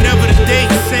pawn. Never the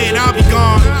date, saying I'll be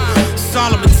gone.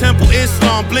 Solomon Temple,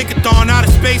 Islam, Blinkathon, out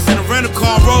of space in a rental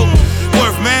car road.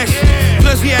 Worth mashing.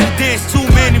 Plus we had to dance too.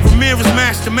 Manny Ramirez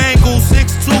mashed the mango, 6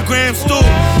 2-gram stool.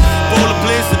 Bowl of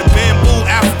bliss and a bamboo.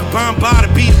 Africa bomb by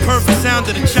the beat, perfect sound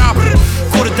of the chopper.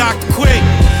 Quarter Dr. Quick.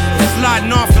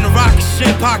 Sliding off in a rocket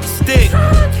shit, pocket stick.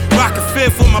 Rockin'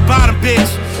 fifth with my bottom bitch.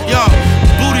 Yo,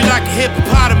 booty like a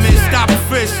hippopotamus. Stop the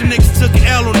frisk, some niggas took an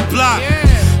L on the block.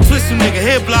 Twist some nigga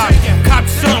hip block. Cop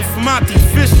something from out the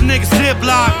official niggas hip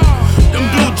block. Them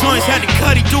blue joints had the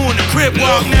cutty doing the crib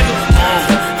walk, nigga.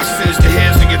 I sense the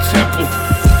hairs in your temple.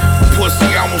 Pussy,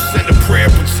 I won't send a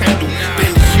prayer pretendal.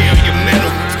 Bend the chair on your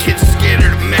mental. Kids are scared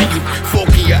of the menu.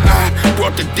 Fork in your eye.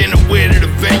 Brought the dinner where to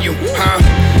the venue, huh?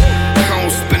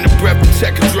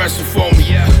 dressing for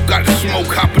me. Got the smoke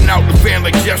hopping out the van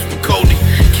like Jesper Cody.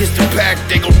 Kiss the pack,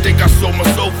 they gon' think I sold my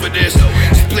soul for this.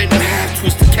 Split in half,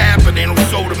 twist the cap, but they don't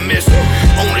sold a miss.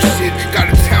 Own this shit,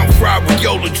 got a town fried with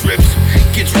Yola drips.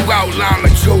 Get you outlined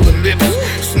like Chola lips.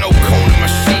 Snow cone in my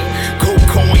sheet, cold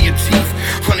cone in your teeth.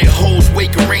 100 hoes,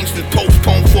 wake arranged and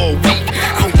postponed for a week.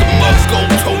 Out the mugs, gold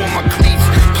toe on my cleats.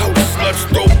 Powder sluts,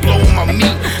 throw blow on my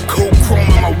meat. Cold chrome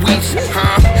in my weeds,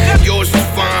 huh? Yours is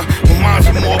fine, but mine's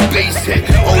a more base hit.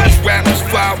 All these rappers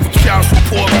file for child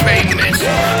support payments,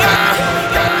 huh?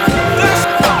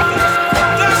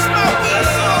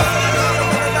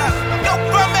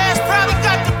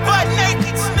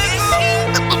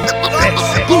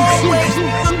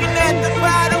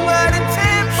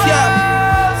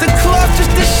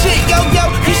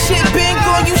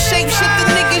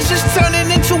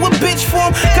 Turning into a bitch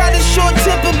form. Got a short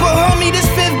temper, but homie, this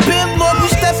fifth been long. We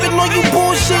stepping on you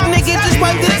bullshit, nigga. Just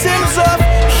wipe the Timbs off.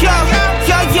 Yo,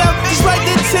 just wipe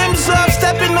the Timbs off.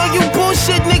 Stepping on you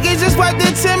bullshit, nigga. Just wipe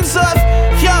the Timbs off.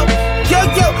 Yo,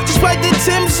 just wipe the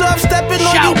Timbs off. Stepping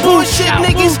on you bullshit,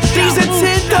 niggas. These are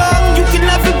 10 dogs. You can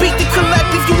never beat the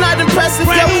collective. You not impressive.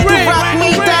 Yo, the rock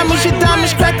me diamonds. Your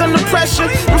diamonds crack under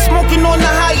pressure. I'm smoking on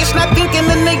the highest, not thinking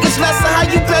the niggas lesser. How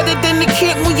you better than the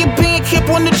kid when you being kept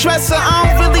on the dresser? I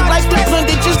don't really like the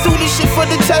blender, just do this shit for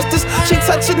the testers. She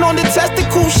touching on the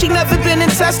testicles, she never been in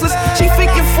Teslas. She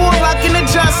figuring four locking the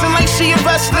Johnson like she a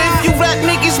wrestler. If you rap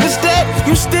niggas was dead,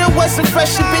 you still wasn't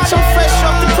fresh. Bitch, I'm fresh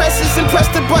off the presses and press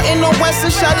the button on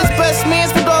Western. Shot his best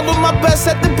mans with all of my best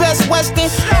at the Best Western.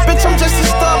 Bitch, I'm just a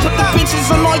star, put the bitches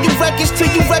on all your records till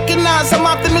you recognize I'm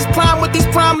Optimus Prime with these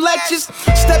prime lectures.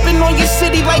 Stepping on your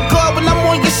city like God when I'm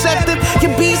on your sector.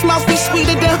 Your bees mouth be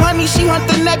sweeter than honey, she hunt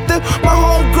the nectar. My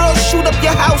homegirls shoot up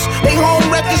your house, they home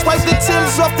records, wipe the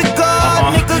Timbs off the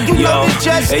guard, nigga, you know the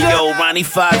gesture. Hey yo, Ronnie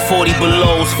 540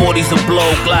 belows, 40s a blow,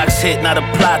 Glocks hit, not a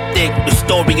plot thick, the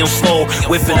story unfold.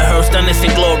 Whipping a hearse, done this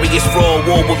inglorious raw,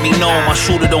 war with me known. My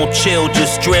shooter don't chill,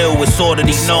 just drill, it's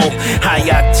already known. High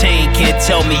octane, can't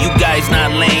tell me you guys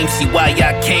not lame. See why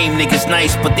y'all came, niggas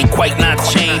nice, but they quite not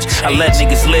changed. I let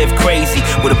niggas live crazy,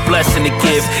 with a blessing to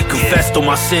give. Confessed on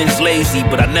my sins lazy,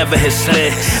 but I never had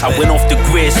slid. I went off the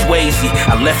grid, Swayze,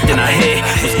 I left and I hit.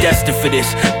 Was destined for this,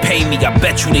 pay me, I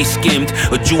bet you they skimmed.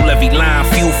 A jewel every line,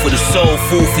 fuel for the soul,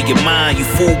 food for your mind. You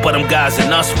fool, but them guys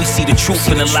and us, we see the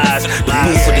truth in the lies. The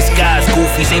proof of this guy's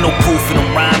goofies, ain't no proof in them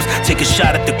rhymes. Take a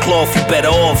shot at the cloth, you better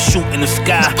off shoot in the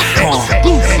sky.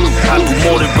 I do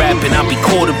more than rapping, I be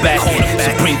quarterbacking.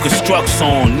 Supreme constructs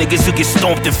on, niggas who get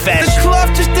stomped in fashion. The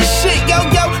cloth just the shit, yo,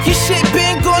 your shit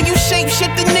been gone, you shape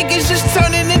shit, the niggas just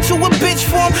turning into a bitch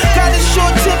form. Got a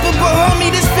short temper, but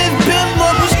homie, this fifth been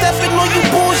long. We stepping on you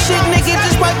bullshit, nigga,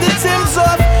 just wipe the Timbs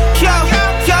off.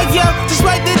 Yo, just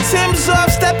wipe the Timbs off.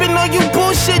 Stepping on you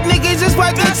bullshit, nigga, just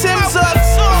wipe the Timbs off.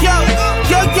 Yo,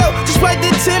 just wipe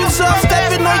the Timbs off.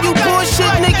 Stepping on you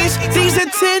bullshit, niggas, these are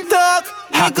 10 dog.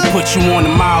 I could put you on the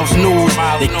Miles News.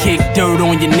 They kick dirt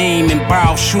on your name and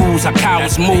borrow shoes. How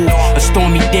cowards move. A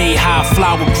stormy day, how a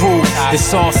flower grew.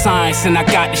 It's all science and I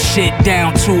got the shit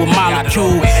down to a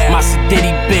molecule. My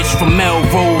sedity bitch from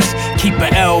Melrose, keep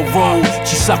her L roll.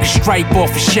 She suck a stripe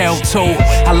off a shell toe.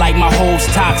 I like my hoes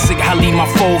toxic, I leave my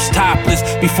foes topless.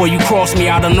 Before you cross me,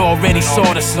 I done already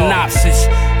saw the synopsis.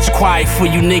 It's quiet for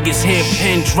you niggas, hear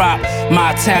pin drop.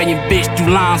 My Italian bitch do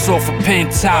lines off a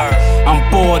pen top. I'm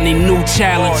bored, need new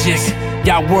challenges.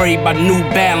 Y'all worry about new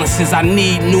balances, I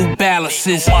need new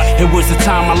balances. It was the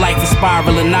time my life was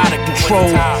spiraling out of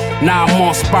control. Now I'm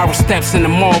on spiral steps in a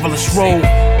marvelous road.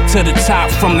 To the top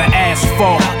from the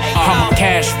asphalt. I'm a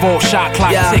cash vault, shot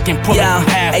clock ticking, pull up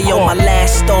half. Hey yo, my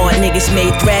last start, niggas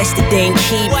made thrash that they ain't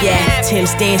keep yet.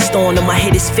 Tim's danced on him, I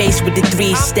hit his face with the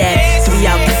 3-step. 3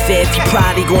 out the 5th, he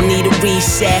probably gon' need a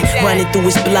reset. Running through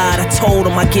his blood, I told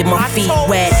him I get my feet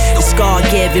wet. The scar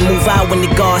giving, move out when the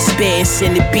guard spittin'.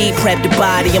 Send the beat, prep the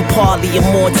body, I'm partly a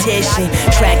mortician.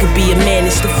 Track could be a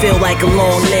menace to feel like a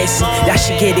long listen. Y'all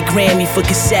should get a Grammy for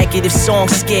consecutive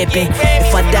song skipping.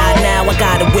 If I die now, I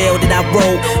got a will that I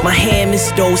wrote. My hand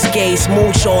is those gates,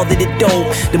 mooch all of the dope.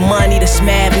 The money that's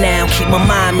mad now, keep my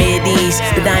mind at ease.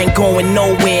 But I ain't going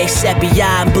nowhere except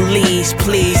beyond Belize,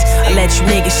 please. I let you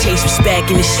niggas chase respect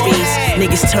in the streets.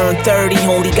 Niggas turn 30,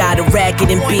 only got a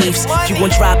racket and beefs. If you gon'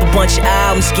 drop a bunch of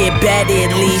albums, get better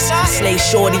at least. Slay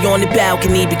shorty on the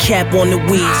balcony, be kept on the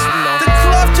weeds. The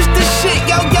cloth just the shit,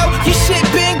 yo, your shit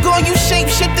been gone, you shape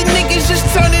shit, the niggas just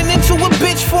turning into a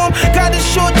bitch form. Got a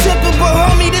short temper, but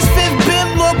homie, this fifth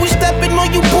been long. We stepping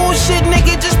on you bullshit,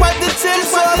 nigga, just wipe the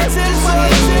Timbs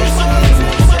off.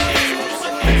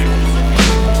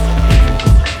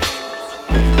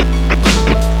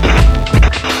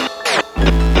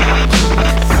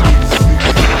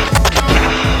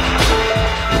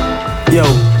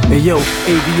 yo,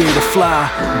 aviator fly.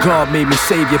 God made me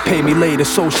savior, pay me later.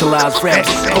 Socialize raps,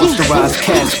 posterize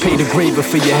cats, pay the graver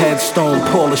for your headstone.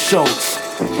 Paula Schultz.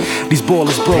 These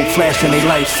ballers broke, flashing they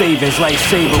life savings,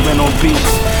 lightsabering on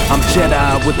beats. I'm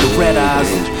Jedi with the red eyes.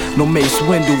 No Mace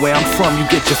Windu, where I'm from, you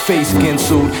get your face skin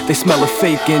sued. They smell a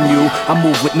fake in you. I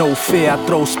move with no fear, I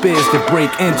throw spears to break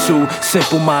into.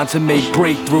 Simple minds to make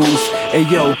breakthroughs. Hey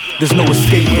yo, there's no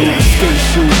escape route. Skate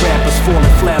shoes, rappers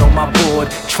falling flat on my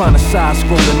board. Trying to side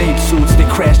scroll in ape suits, they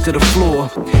crash to the floor.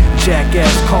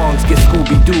 Jackass Kongs get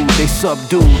Scooby-Doo, they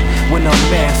subdued. When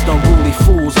unmasked, unruly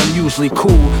fools, unusually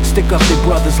cool. Stick up their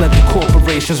brothers, let the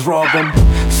corporations rob them.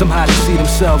 Somehow they see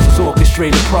themselves as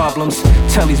orchestrated problems.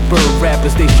 Tell these bird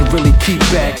rappers they should really keep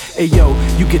back. Hey yo,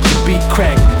 you get your beat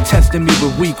cracked, testing me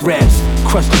with weak raps.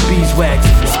 Crush the beeswax,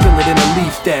 spill it in a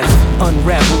leaf that's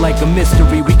unravel like a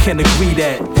mystery, we can agree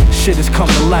that shit has come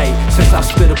to light since I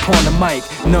spit upon the mic.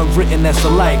 None written that's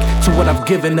alike to what I've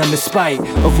given them in spite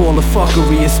of all the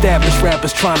fuckery. Established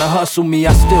rappers trying to hustle me,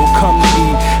 I still come to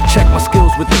eat. Check my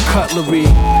skills with the cutlery.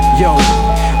 Yo,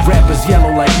 rappers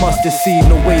yellow like mustard seed,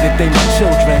 no way that they my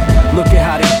children. Look at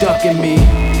how they ducking me.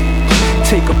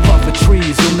 Take a puff of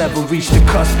trees, you'll never reach the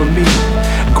cusp of me.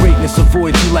 Greatness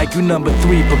avoids you like you number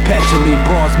 3 perpetually.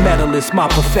 Bronze medalist, my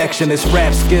perfectionist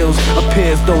rap skills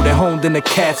appear as though they're honed in the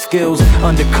Catskills.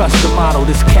 Under custom model,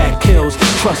 this cat kills.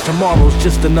 Trust tomorrow's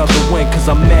just another win, cause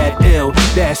I'm mad ill.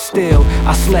 That's still,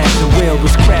 I slashed and railed,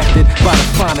 was crafted by the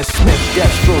finest Smith.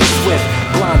 Deathstroke swift,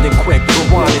 blind and quick,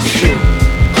 rewind and shit.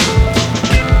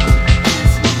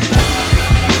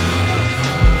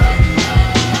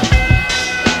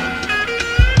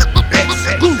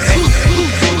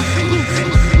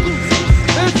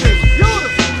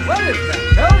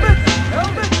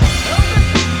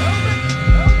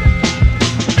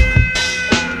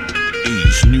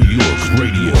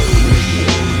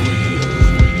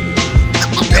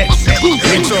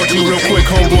 Let me talk to you real quick,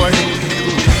 homeboy.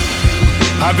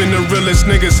 I've been the realest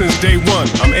nigga since day one.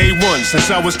 I'm A1. Since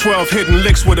I was 12, hitting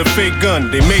licks with a fake gun.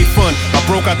 They made fun. I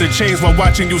broke out the chains while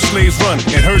watching you slaves run.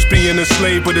 It hurts being a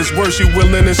slave, but it's worse you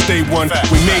willing to stay one.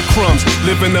 We made crumbs,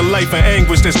 living a life of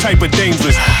anguish that's type of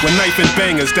dangerous. With knife and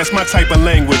bangers, that's my type of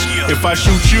language. If I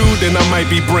shoot you, then I might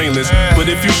be brainless. But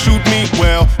if you shoot me,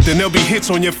 well, then there'll be hits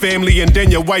on your family and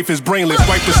then your wife is brainless.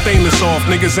 Wipe the stainless off.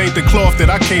 Niggas ain't the cloth that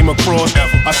I came across.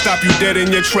 I stop you dead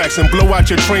in your tracks and blow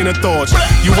out your train of thoughts.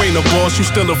 You ain't a boss, you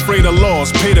still afraid of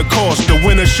loss. Pay the cost. The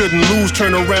winner shouldn't lose.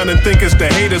 Turn around and think it's the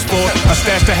haters' fault. I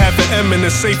stashed a half an M in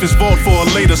the safest vault for a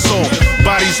later assault.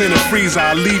 Bodies in a freezer,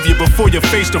 I'll leave you before you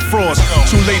face the frost.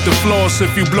 Too late to floss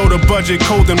if you blow the budget.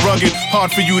 Cold and rugged,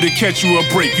 hard for you to catch you a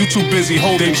break. You too busy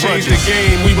holding. They changed the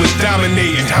game, we was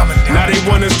dominating. Now they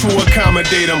want us to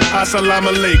accommodate them.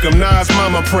 Assalamu alaikum, Nas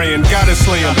mama praying. Gotta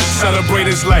slay him, celebrate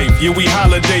his life. Yeah, we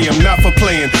holiday him, not for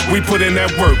playing. We put in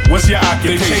that work, what's your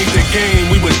occupation? They changed the game,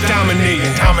 we was dominating.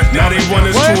 Now they want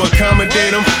us to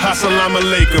accommodate him. Assalamu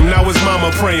alaikum, now his mama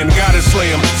praying. Gotta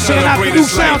slay him, celebrate his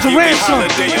life. Yeah, we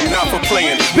holiday him, not for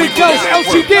playing. Big Dose,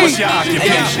 LTD. What's your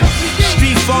occupation?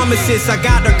 Street pharmacist, I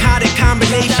got narcotic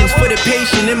combinations for the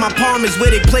patient. In my palm is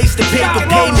where they place the paper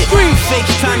payment.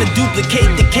 Fakes trying to duplicate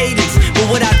the cadence, but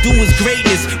what I do is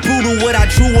greatness. Brutal what I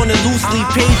drew on the loose leaf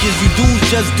pages. You dudes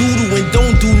just doodle and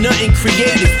don't do nothing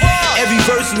creative. Every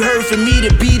verse you heard from me,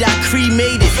 the beat I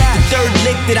cremated. The third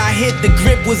lick that I hit, the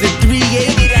grip was a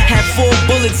 380. Had 4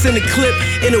 bullets in the clip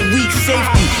in a weak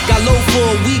safety. Got low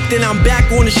for a week, then I'm back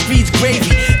on the streets gravy.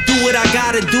 Do what I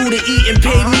gotta do to eat and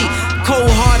pay me.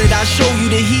 Cold-hearted, I show you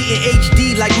the heat in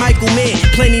HD like Michael Mann.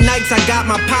 Plenty nights I got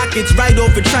my pockets right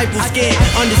off a trifle scan.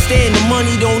 Understand the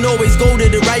money don't always go to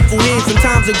the rightful hand.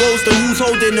 Sometimes it goes to who's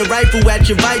holding the rifle at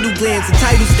your vital glands. The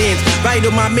title stands right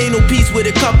on my main piece with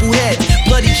a couple heads.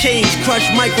 Bloody chains,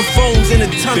 crushed microphones in a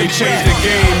ton of They changed the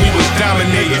game, we was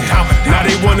dominating. Now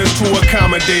they want us to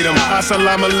accommodate him.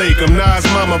 Assalamu alaikum, Nas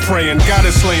mama praying.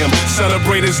 Gotta slay him,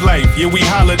 celebrate his life. Yeah, we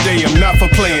holiday him, not for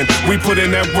playing. We put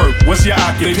in that work, what's your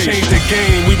occupation? The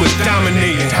game, we was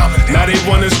dominating. Now they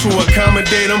want us to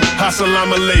accommodate him.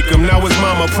 Assalamu alaikum, now his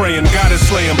mama praying. Gotta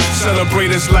slay him,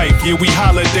 celebrate his life. Yeah, we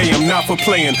holiday him, not for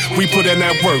playing. We put in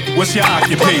that work, what's your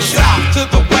occupation? From the south to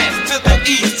the west, to the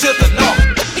east, to the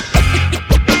north.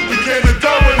 We came to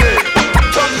dominate.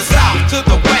 From the south to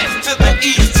the west, to the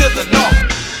east, to the north.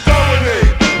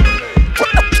 Dominate.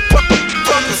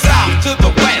 From the south to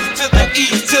the west, to the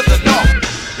east, to the north.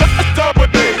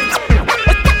 Dominate.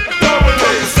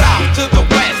 To the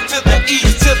west, to the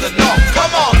east, to the north.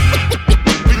 Come on.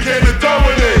 We came to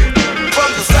dominate. From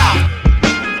the south,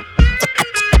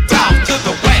 south to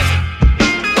the west,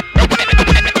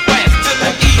 west to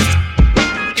the east,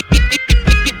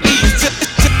 east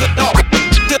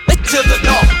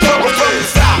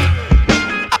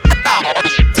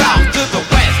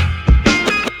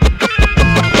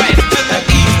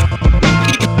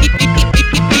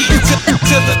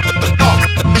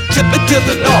to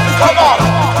the north. Come on.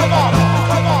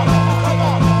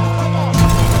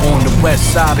 On the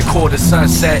west side of quarter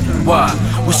sunset, what?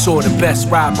 We saw the best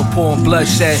ride for pouring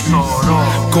bloodshed.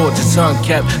 Gorgeous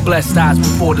unkept, blessed eyes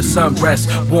before the sun rests.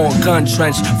 Worn gun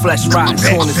trench, flesh rotten,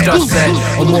 torn as dust set.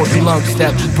 A mortal lung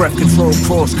step, breath control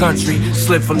cross country.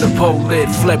 Slip from the pole lid,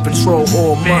 flip patrol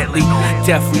all monthly.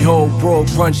 Death we hold, broad,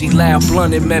 grungy, loud,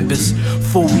 blunted members.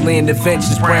 Food land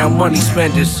adventures, brown money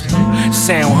spenders.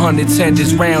 Sound hunted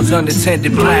tenders, rounds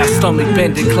unattended. Plow, stomach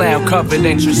bending, cloud covered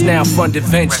entrance, now funded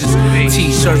ventures.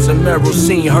 T-shirts and mirrors,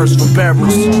 seen hearse from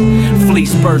barrels.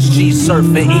 Fleece burst, G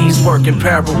surfing, ease working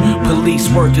peril. Police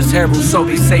workers herald, so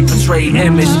they say portray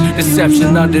image.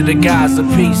 Deception under the guise of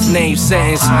peace, name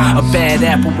sentence. A bad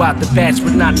apple out the batch,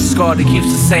 but not discarded, keeps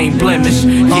the same blemish.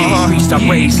 Yeah, reached our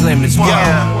raise limits.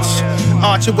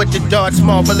 Archer with the darts,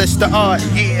 marvelous the art.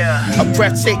 A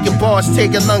breathtaking bars, tear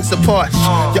your lungs apart.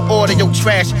 Your audio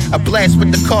trash, a blast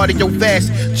with the cardio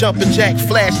vast. Jumping jack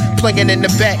flash, playing in the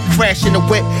back, crashing the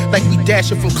whip like we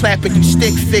dashing from clapping. You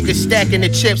stick figures, stacking the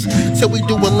chips till we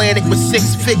do Atlantic with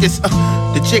 6 figures.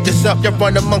 The jig is up, you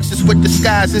run amongst us with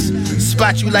disguises.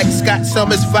 Spot you like Scott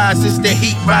Summers visors, the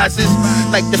heat rises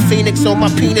like the phoenix on my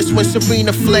penis when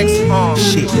Serena flex.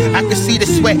 Shit, I can see the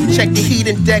sweat, check the heat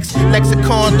index.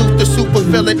 Lexicon, Luther, super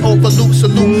villain, overloop,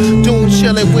 salute. Doom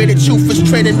chillin' where the truth is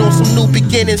trending on some new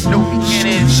beginnings.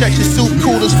 Shut your soup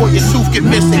coolers for your tooth get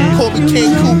missing. Call me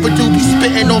King Cooper, do be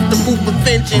spitting off the roof of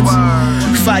vengeance.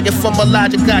 Fire from a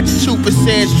logic, got your trooper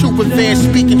sands. Trooper vans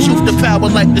speaking truth to power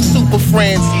like the super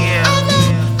friends.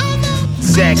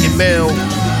 Zach and Mill,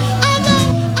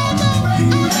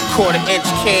 quarter-inch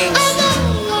kings.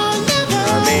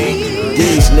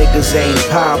 These niggas ain't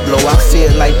Pablo, I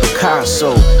feel like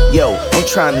Picasso. Yo, I'm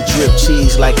trying to drip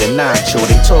cheese like a nacho.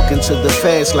 They talking to the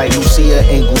fans like Lucia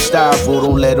and Gustavo.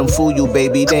 Don't let them fool you,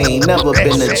 baby, they ain't never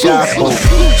been a Joppo.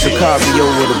 Sicario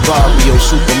with a Barrio,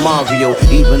 Super Mario.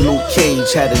 Even Luke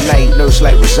Cage had a night nurse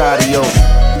like Rosario.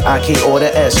 I can't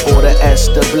order S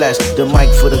to bless. The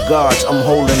mic for the guards, I'm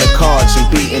holding the cards and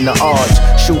beating the odds.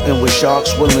 Shooting with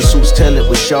sharks, swimming suits, tell it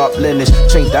with sharp linens.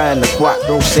 30 in the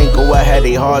quattro cinco, I had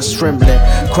they hearts trembling.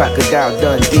 Crocodile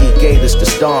Dundee, gators to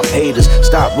stomp haters.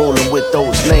 Stop rolling with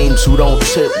those names who don't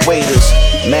tip waiters.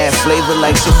 Mad flavor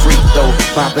like sofrito,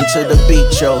 popping to the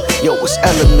beat, yo. Yo, it's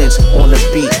elements on the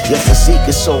beat. Your physique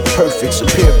is so perfect,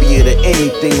 superior to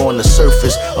anything on the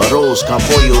surface. Arroz con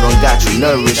pollo done got you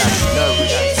nourished.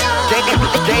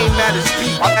 Game at his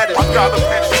feet, I gotta be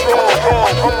strong.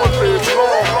 I'ma live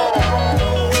long.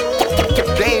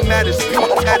 Game at his feet, I'ma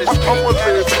live long.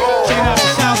 Check it out, the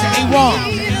sounds of A1.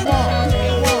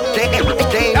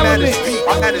 Game at his feet,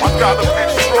 I gotta be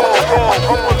strong.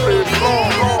 I'ma live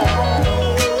long.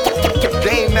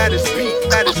 Game at his feet,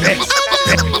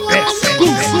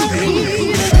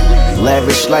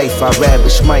 Lavish life, I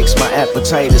ravish mics. My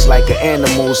appetite is like an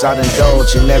animal's. I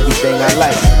indulge in everything I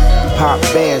like. Pop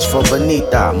bands for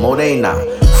Bonita, Morena.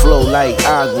 Flow like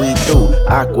Aguidu,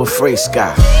 Aqua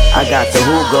Fresca. I got the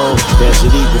Hugo,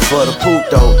 Desert Eagle for the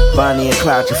Puto. Bonnie and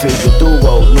Clyde, your favorite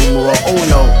duo, numero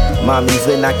uno. Mami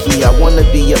ven aquí, I wanna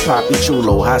be your papi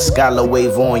chulo. High scholar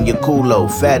wave on your culo,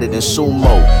 fatter than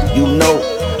sumo. You know,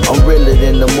 I'm realer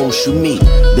than the most you meet.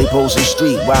 They posing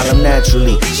street while I'm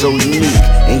naturally so unique.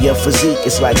 And your physique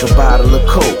is like a bottle of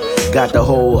Coke. Got the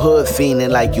whole hood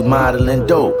fiending like you modeling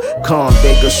dope. Calm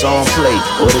Vegas on play,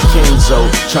 or the Kenzo.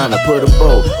 Tryna put a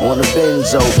bow on a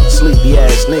benzo. Sleepy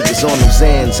ass niggas on them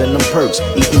Zans and them perks.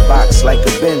 Eating box like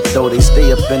a bento. They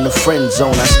stay up in the friend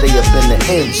zone, I stay up in the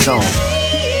end zone.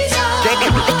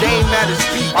 Game at his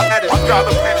feet, I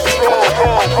gotta be strong.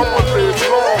 I'ma live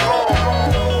long.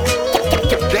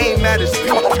 Game at his feet,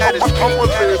 I'ma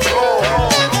live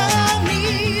long.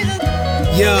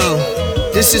 Yo,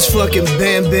 this is fucking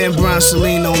Bam Bam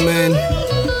Bronsolino, man.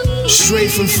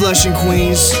 Straight from Flushing,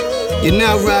 Queens. You're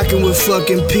now rocking with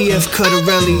fucking PF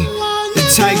Cutterelli, the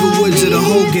Tiger Woods of the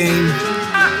whole game.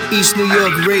 East New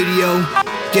York Radio.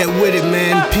 Get with it,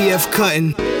 man. PF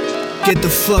Cuttin'. Get the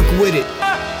fuck with it.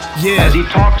 Yeah. As he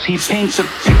talks, he paints a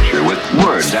picture with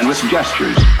words and with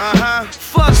gestures.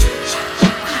 Fuck.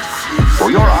 For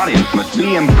your audience must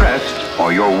be impressed,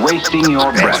 or you're wasting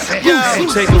your breath. Yo,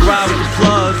 take a ride with the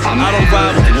plug. I don't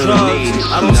ride with the drugs.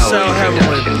 I don't sell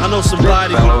heroin. I know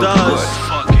somebody who does.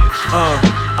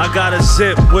 I got a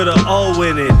zip with an O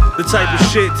in it. The type of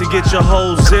shit to get your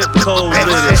whole zip code with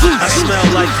it. I smell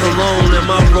like cologne in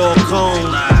my raw cone.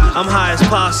 I'm high as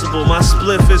possible, my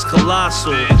spliff is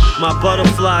colossal. My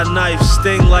butterfly knife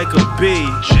sting like a bee.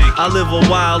 I live a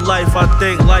wild life, I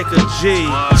think like a G.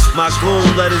 My goon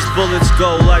let his bullets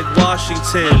go like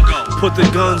Washington. Put the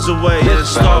guns away and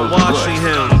start washing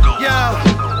him.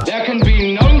 There can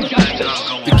be no justice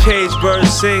bird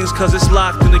sings cause it's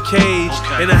locked in a cage.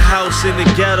 In a house in the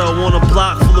ghetto on a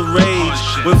block full of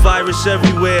rage. With virus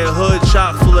everywhere, hood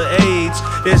chock full of AIDS.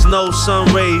 There's no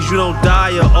sun rays, you don't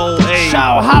die of old age.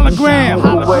 Shout hologram.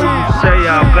 Say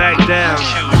I back down.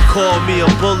 You call me a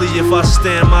bully if I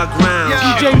stand my ground.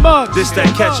 DJ Muggs. This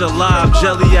that catch a live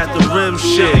jelly at the rim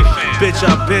shit. Bitch,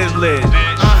 I been lit.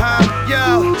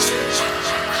 Yo.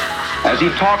 As he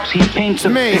talks, he paints a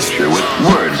picture with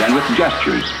words and with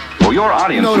gestures. For your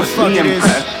audience must be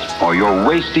impressed, or you're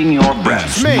wasting your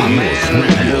breath. Me. A man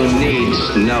who needs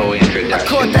no introduction. I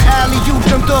caught the alley-oop,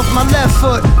 jumped off my left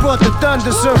foot. Brought the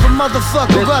thunder, serve a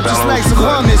motherfucker up just like some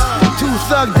hummus. 2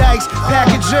 thug dykes, pack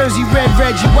of Jersey, red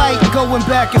Reggie White. Going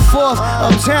back and forth,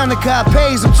 uptown the cop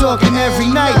pays, I'm talking every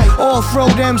night.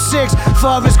 Off-road M6,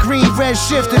 forest green, red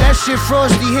shifter. That shit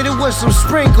frosty, hit it with some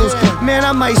sprinkles. Man,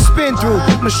 I might spin through.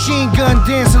 Machine gun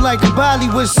dancing like a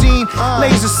Bollywood scene.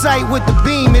 Laser sight with the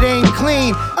beam, it ain't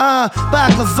clean.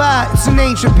 Baklava, it's an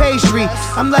ancient pastry.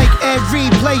 I'm like Ed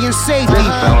Reed playing safety.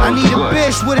 I need a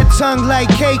bitch with a tongue like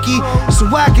cakey, so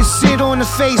I can sit on the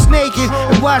face naked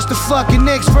and watch the fucking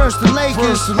Knicks versus the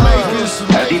Lakers.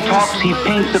 As he talks, he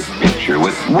paints a picture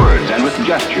with words and with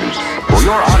gestures. For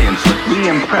your audience must be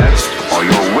impressed, or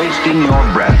you're wasting your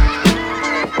breath.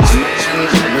 A man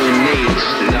who needs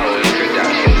no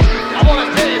introduction. I wanna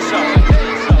tell you something.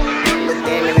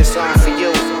 Damn, this song for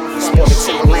you. Sporting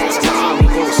Timberlands and the army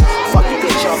boots. Fuck the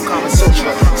bitch off Kama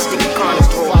Sutra. Sticky corners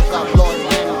to walk up, Lord.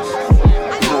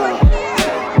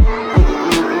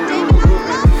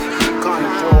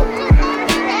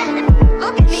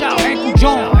 Shout Uncle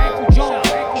John.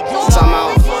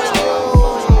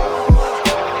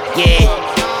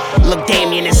 Yeah, look,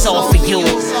 Damien, it's all for you.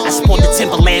 I sport the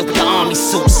Timberland with the army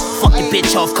suits. Fuck your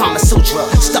bitch off Kama Sutra.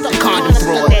 Stuck the condom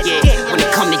through it. Yeah, when it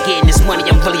come to getting this money,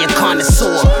 I'm really a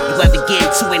connoisseur. You ever get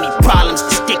into any problems,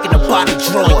 just stick in the bottom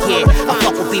drawer. Yeah, I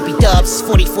fuck with BB Dubs,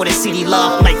 44 the CD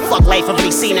love. I'm like, fuck life, I've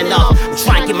really seen enough. I'm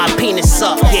trying to get my penis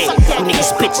up. Yeah, you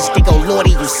niggas bitches, they go,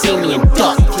 Lordy, you see me and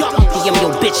duck. DM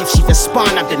your bitch if she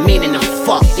respond, I've been meaning to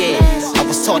fuck. Yeah, I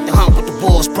was taught to hunt with the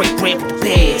wolves, break bread with the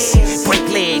bears, break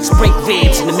legs, break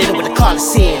ribs in the middle of the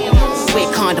Coliseum. Wear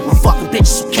condom and fucking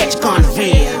bitches who catch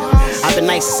gonorrhea. I've been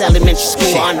nice since elementary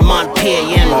school on the Montpelier,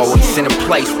 yeah. I'm always in a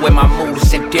place where my mood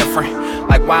is indifferent.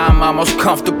 Like why I'm almost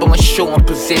comfortable in showing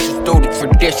positions through the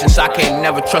traditions. I can't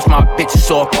never trust my bitches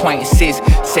or acquaintances.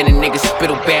 Sending niggas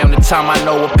spittle bam the time I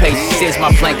know what pace is.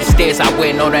 My blanket stairs I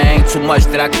wear, know there ain't too much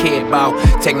that I care about.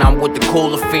 Taking on with the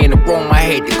cooler fear in the room, I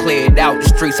had to clear it out. The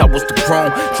streets I was the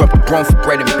grown, dreamt the broom for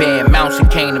bread and band. Mountain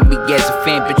came to me as a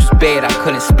fan, bitch was bad. I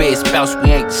couldn't spare spouse,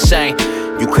 we ain't the same.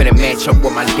 You couldn't match up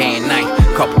with my day and night.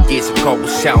 Couple years ago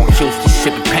was out in Houston,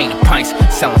 sipping paint and pints,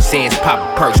 selling sands,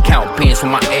 popping perks, counting pins with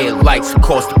my air lights. Of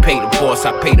course to pay the boss,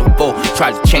 I paid him full,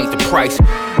 tried to change the price.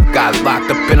 Got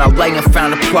locked up in LA and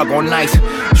found a plug on ice.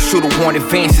 Shooter wanted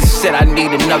advances, said I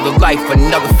need another life.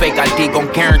 Another fake ID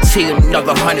gon' guarantee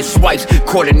another 100 swipes.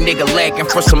 Caught a nigga lagging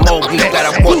for some old beef that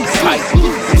I bought the pipe.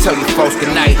 Tell you folks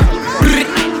goodnight.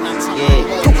 Yeah,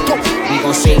 we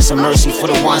gon' save some mercy for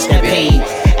the ones that paid.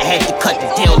 I had to cut the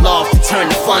deal off to turn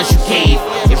the funds you gave.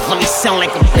 It really sound like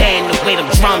a band the way the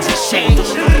drums have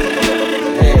changed.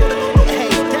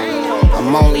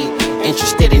 I'm only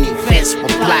interested in events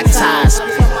with black ties.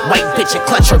 White bitch and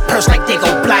clutch her purse like they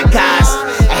go black guys.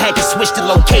 I had to switch the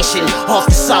location off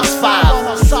the Sox 5.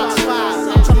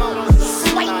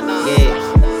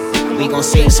 Yeah, we gon'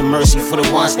 save some mercy for the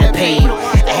ones that paid.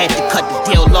 I had to cut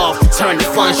the deal off to turn the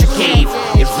funds you gave.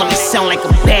 It really sound like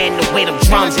a band the way the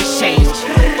drums have changed.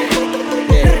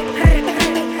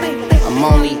 I'm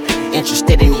only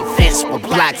interested in events with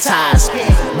black ties.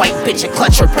 White bitch and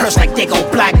clutch her purse like they go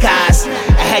black guys.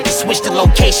 I had to switch the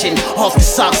location off the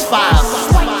Sox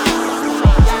 5.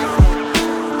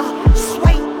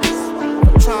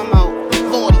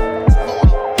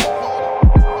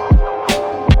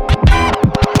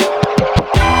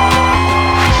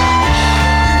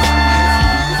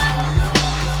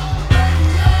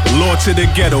 To the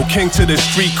ghetto, king to the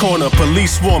street corner,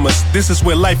 police swarmers. This is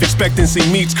where life expectancy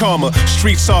meets karma.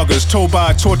 Street sagas told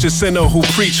by a tortured sinner who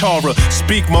preach horror.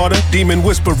 Speak martyr, demon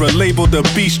whisperer, labeled a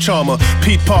beast charmer.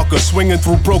 Pete Parker, swinging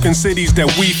through broken cities that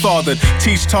we fathered.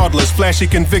 Teach toddlers, flashy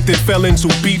convicted felons who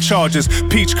beat charges.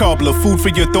 Peach cobbler, food for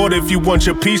your thought if you want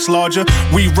your piece larger.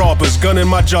 We robbers, gunning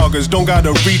my joggers, don't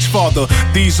gotta reach farther.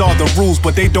 These are the rules,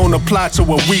 but they don't apply to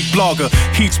a weak blogger.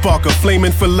 Heat sparker,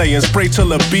 flaming fillet and spray till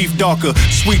the beef darker.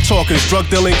 Sweet talker, stalkers, drug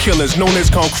dealing killers, known as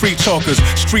concrete chalkers,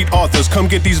 street authors. Come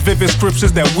get these vivid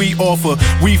scriptures that we offer.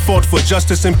 We fought for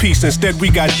justice and peace, instead we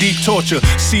got deep torture.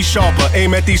 See sharper,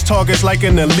 aim at these targets like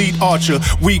an elite archer.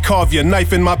 We carve your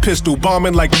knife in my pistol,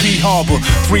 bombing like Pearl Harbor.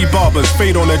 3 barbers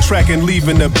fade on the track and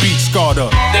leaving the beat scarred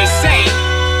up. They say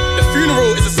the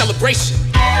funeral is a celebration.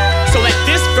 So let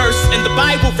this verse and the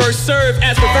Bible verse serve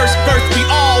as reverse birth. We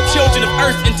all children of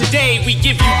earth, and today we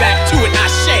give you back to it.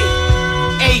 Ashe.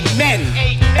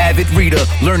 Amen. Avid reader,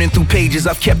 learning through pages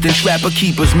I've kept in trapper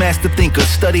keepers. Master thinker,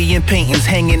 studying paintings,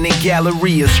 hanging in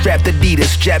gallerias. Strapped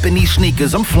Adidas, Japanese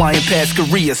sneakers. I'm flying past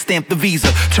Korea, stamp the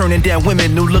visa. Turning down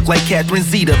women who look like Catherine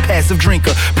Zeta. Passive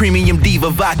drinker, premium diva,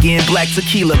 vodka and black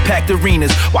tequila. Packed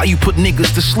arenas, while you put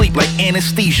niggas to sleep like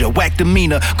anesthesia. Whack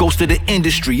demeanor, goes to the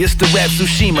industry. It's the rap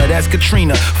Tsushima, that's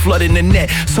Katrina. Flooding the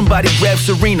net, somebody grab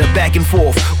Serena. Back and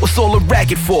forth, what's all the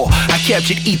racket for? I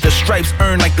captured ether, stripes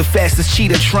earned like the fastest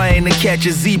cheetah. Trying to catch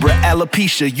a zebra,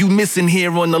 alopecia. You missing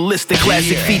here on the list of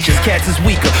classic features. Cats is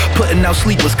weaker, putting out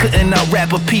sleepers, cutting out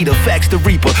rapper Peter. Facts the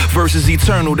reaper, versus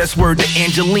eternal, that's word to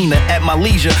Angelina. At my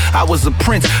leisure, I was a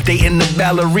prince, dating the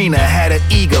ballerina. Had an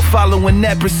ego, following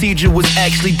that procedure was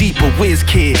actually deeper. Whiz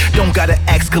kid, don't gotta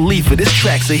ask Khalifa, this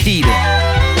track's a heater.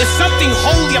 There's something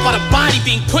holy about a body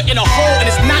being put in a hole and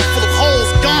it's not full of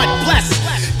holes. God bless.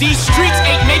 These streets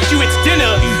ain't make you its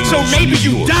dinner, so maybe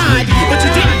you died, but you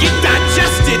didn't get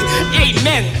digested.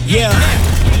 Amen. Yeah.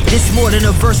 It's more than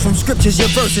a verse from scriptures. Your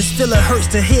verses still it hurts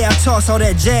to hear I toss all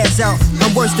that jazz out.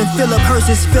 I'm worse than Philip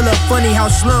Hearst's Philip. Funny how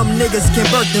slum niggas can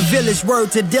birth the village.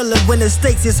 Word to Dilla, when the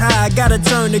stakes is high, I gotta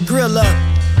turn the grill up.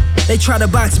 They try to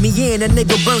box me in, a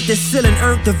nigga burnt the ceiling,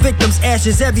 earned the victims,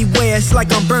 ashes everywhere. It's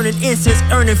like I'm burning incense,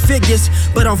 earning figures.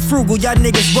 But I'm frugal, y'all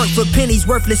niggas work for pennies,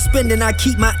 worthless spending. I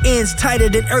keep my ends tighter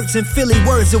than Ertz and Philly.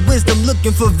 Words of wisdom,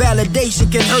 looking for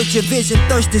validation can hurt your vision.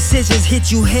 Thirst decisions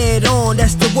hit you head on,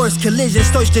 that's the worst collision.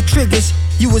 Search the triggers.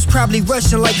 You was probably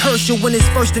rushing like Herschel when it's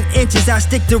first in inches. I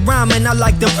stick to rhyming, I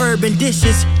like them urban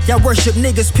dishes. Y'all worship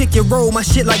niggas, pick your role, my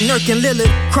shit like Nurk and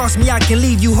Lillard. Cross me, I can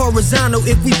leave you horizontal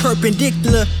if we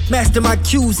perpendicular. Master my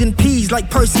Q's and P's like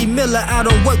Percy Miller. I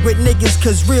don't work with niggas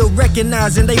cause real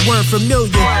recognizing they weren't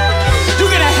familiar. You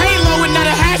get a halo and not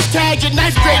a hashtag your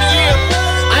 9th grade year.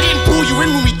 I didn't pull you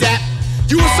in when we dapped.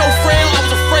 You were so frail, I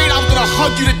was afraid I was gonna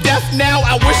hug you to death. Now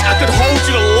I wish I could hold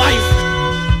you to life.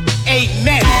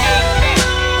 Amen.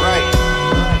 Right.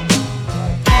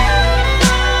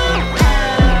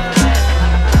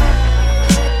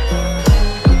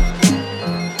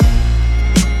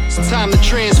 It's time to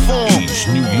transform.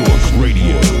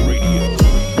 EastNYRadio.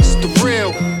 It's the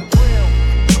real.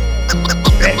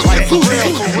 Like for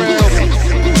real.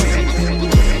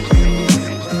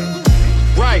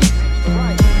 Right.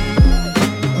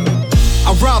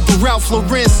 I robbed the Ralph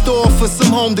Lauren store for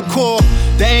some home decor.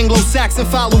 The Anglo-Saxon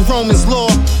follow Roman's law.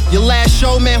 Your last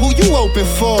show, man, who you open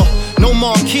for? No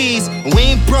marquees, we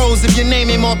ain't bros if your name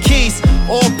ain't Marquise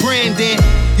or Brandon.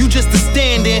 You just a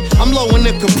stand-in, I'm low in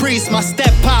the Caprice. My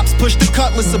step pops pushed the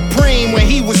Cutlass Supreme when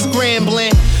he was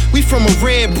scrambling. We from a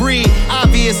rare breed,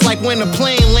 obvious like when the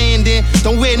plane landing.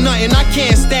 Don't wear nothing, I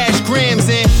can't stash grams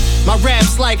in. My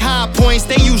raps like high points,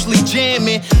 they usually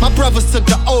jamming. My brothers took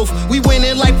the oath, we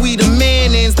winning like we the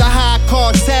Mannings. The high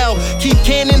cartel, keep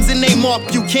cannons and they mark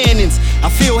Buchanans. I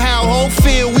feel how whole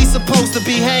feel, we supposed to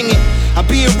be hanging. I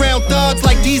be around thugs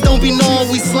like these don't be knowing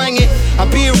we slang it. I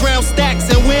be around stacks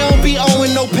and we don't be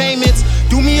owing no payments.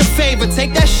 Do me a favor,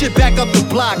 take that shit back up the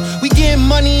block. We getting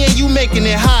money and you making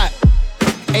it hot.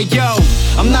 Hey yo,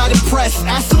 I'm not impressed,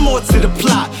 add some more to the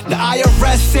plot. The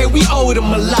IRS say we owe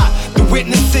them a lot. The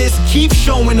witnesses keep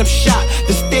showing up shot.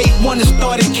 The state wanna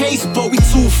start a case, but we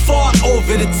too far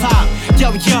over the top.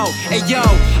 Yo, hey yo,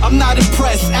 I'm not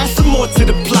impressed, add some more to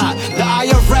the plot. The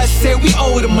IRS say we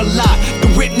owe them a lot. The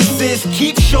witnesses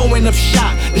keep showing up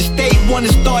shot. The state wanna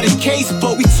start a case,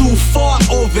 but we too far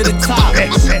over the top.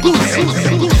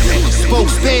 Spoke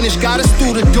Spanish, got us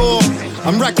through the door.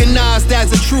 I'm recognized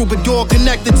as a troubadour,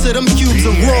 connected to them cubes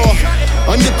of raw.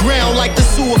 Underground like the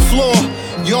sewer floor.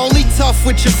 You're only tough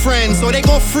with your friends, or they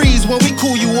gon' freeze when we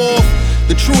cool you off.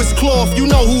 The truest cloth, you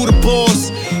know who the boss.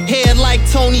 Hair like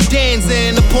Tony Danza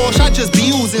in the Porsche, I just be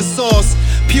using sauce.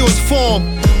 Purest form,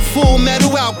 Full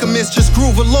Metal Alchemist, just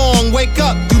groove along. Wake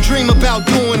up, you dream about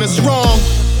doing us wrong.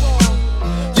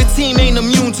 Your team ain't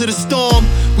immune to the storm.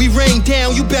 We rain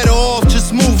down, you better off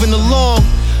just moving along.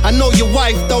 I know your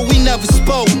wife, though we never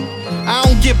spoke. I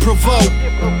don't get provoked.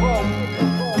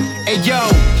 Hey yo,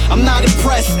 I'm not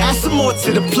impressed, add some more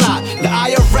to the plot. The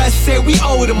IRS say we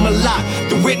owe them a lot.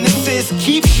 The witnesses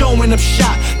keep showing up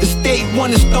shot. The state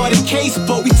wanna start a case,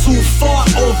 but we too far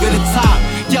over the top.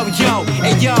 Yo,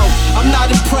 hey yo, I'm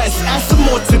not impressed, add some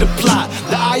more to the plot.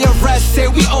 say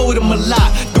we owe them a lot.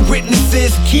 The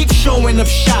witnesses keep showing up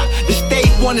shot. The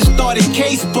state wanna start a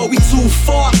case, but we too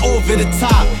far over the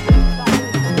top.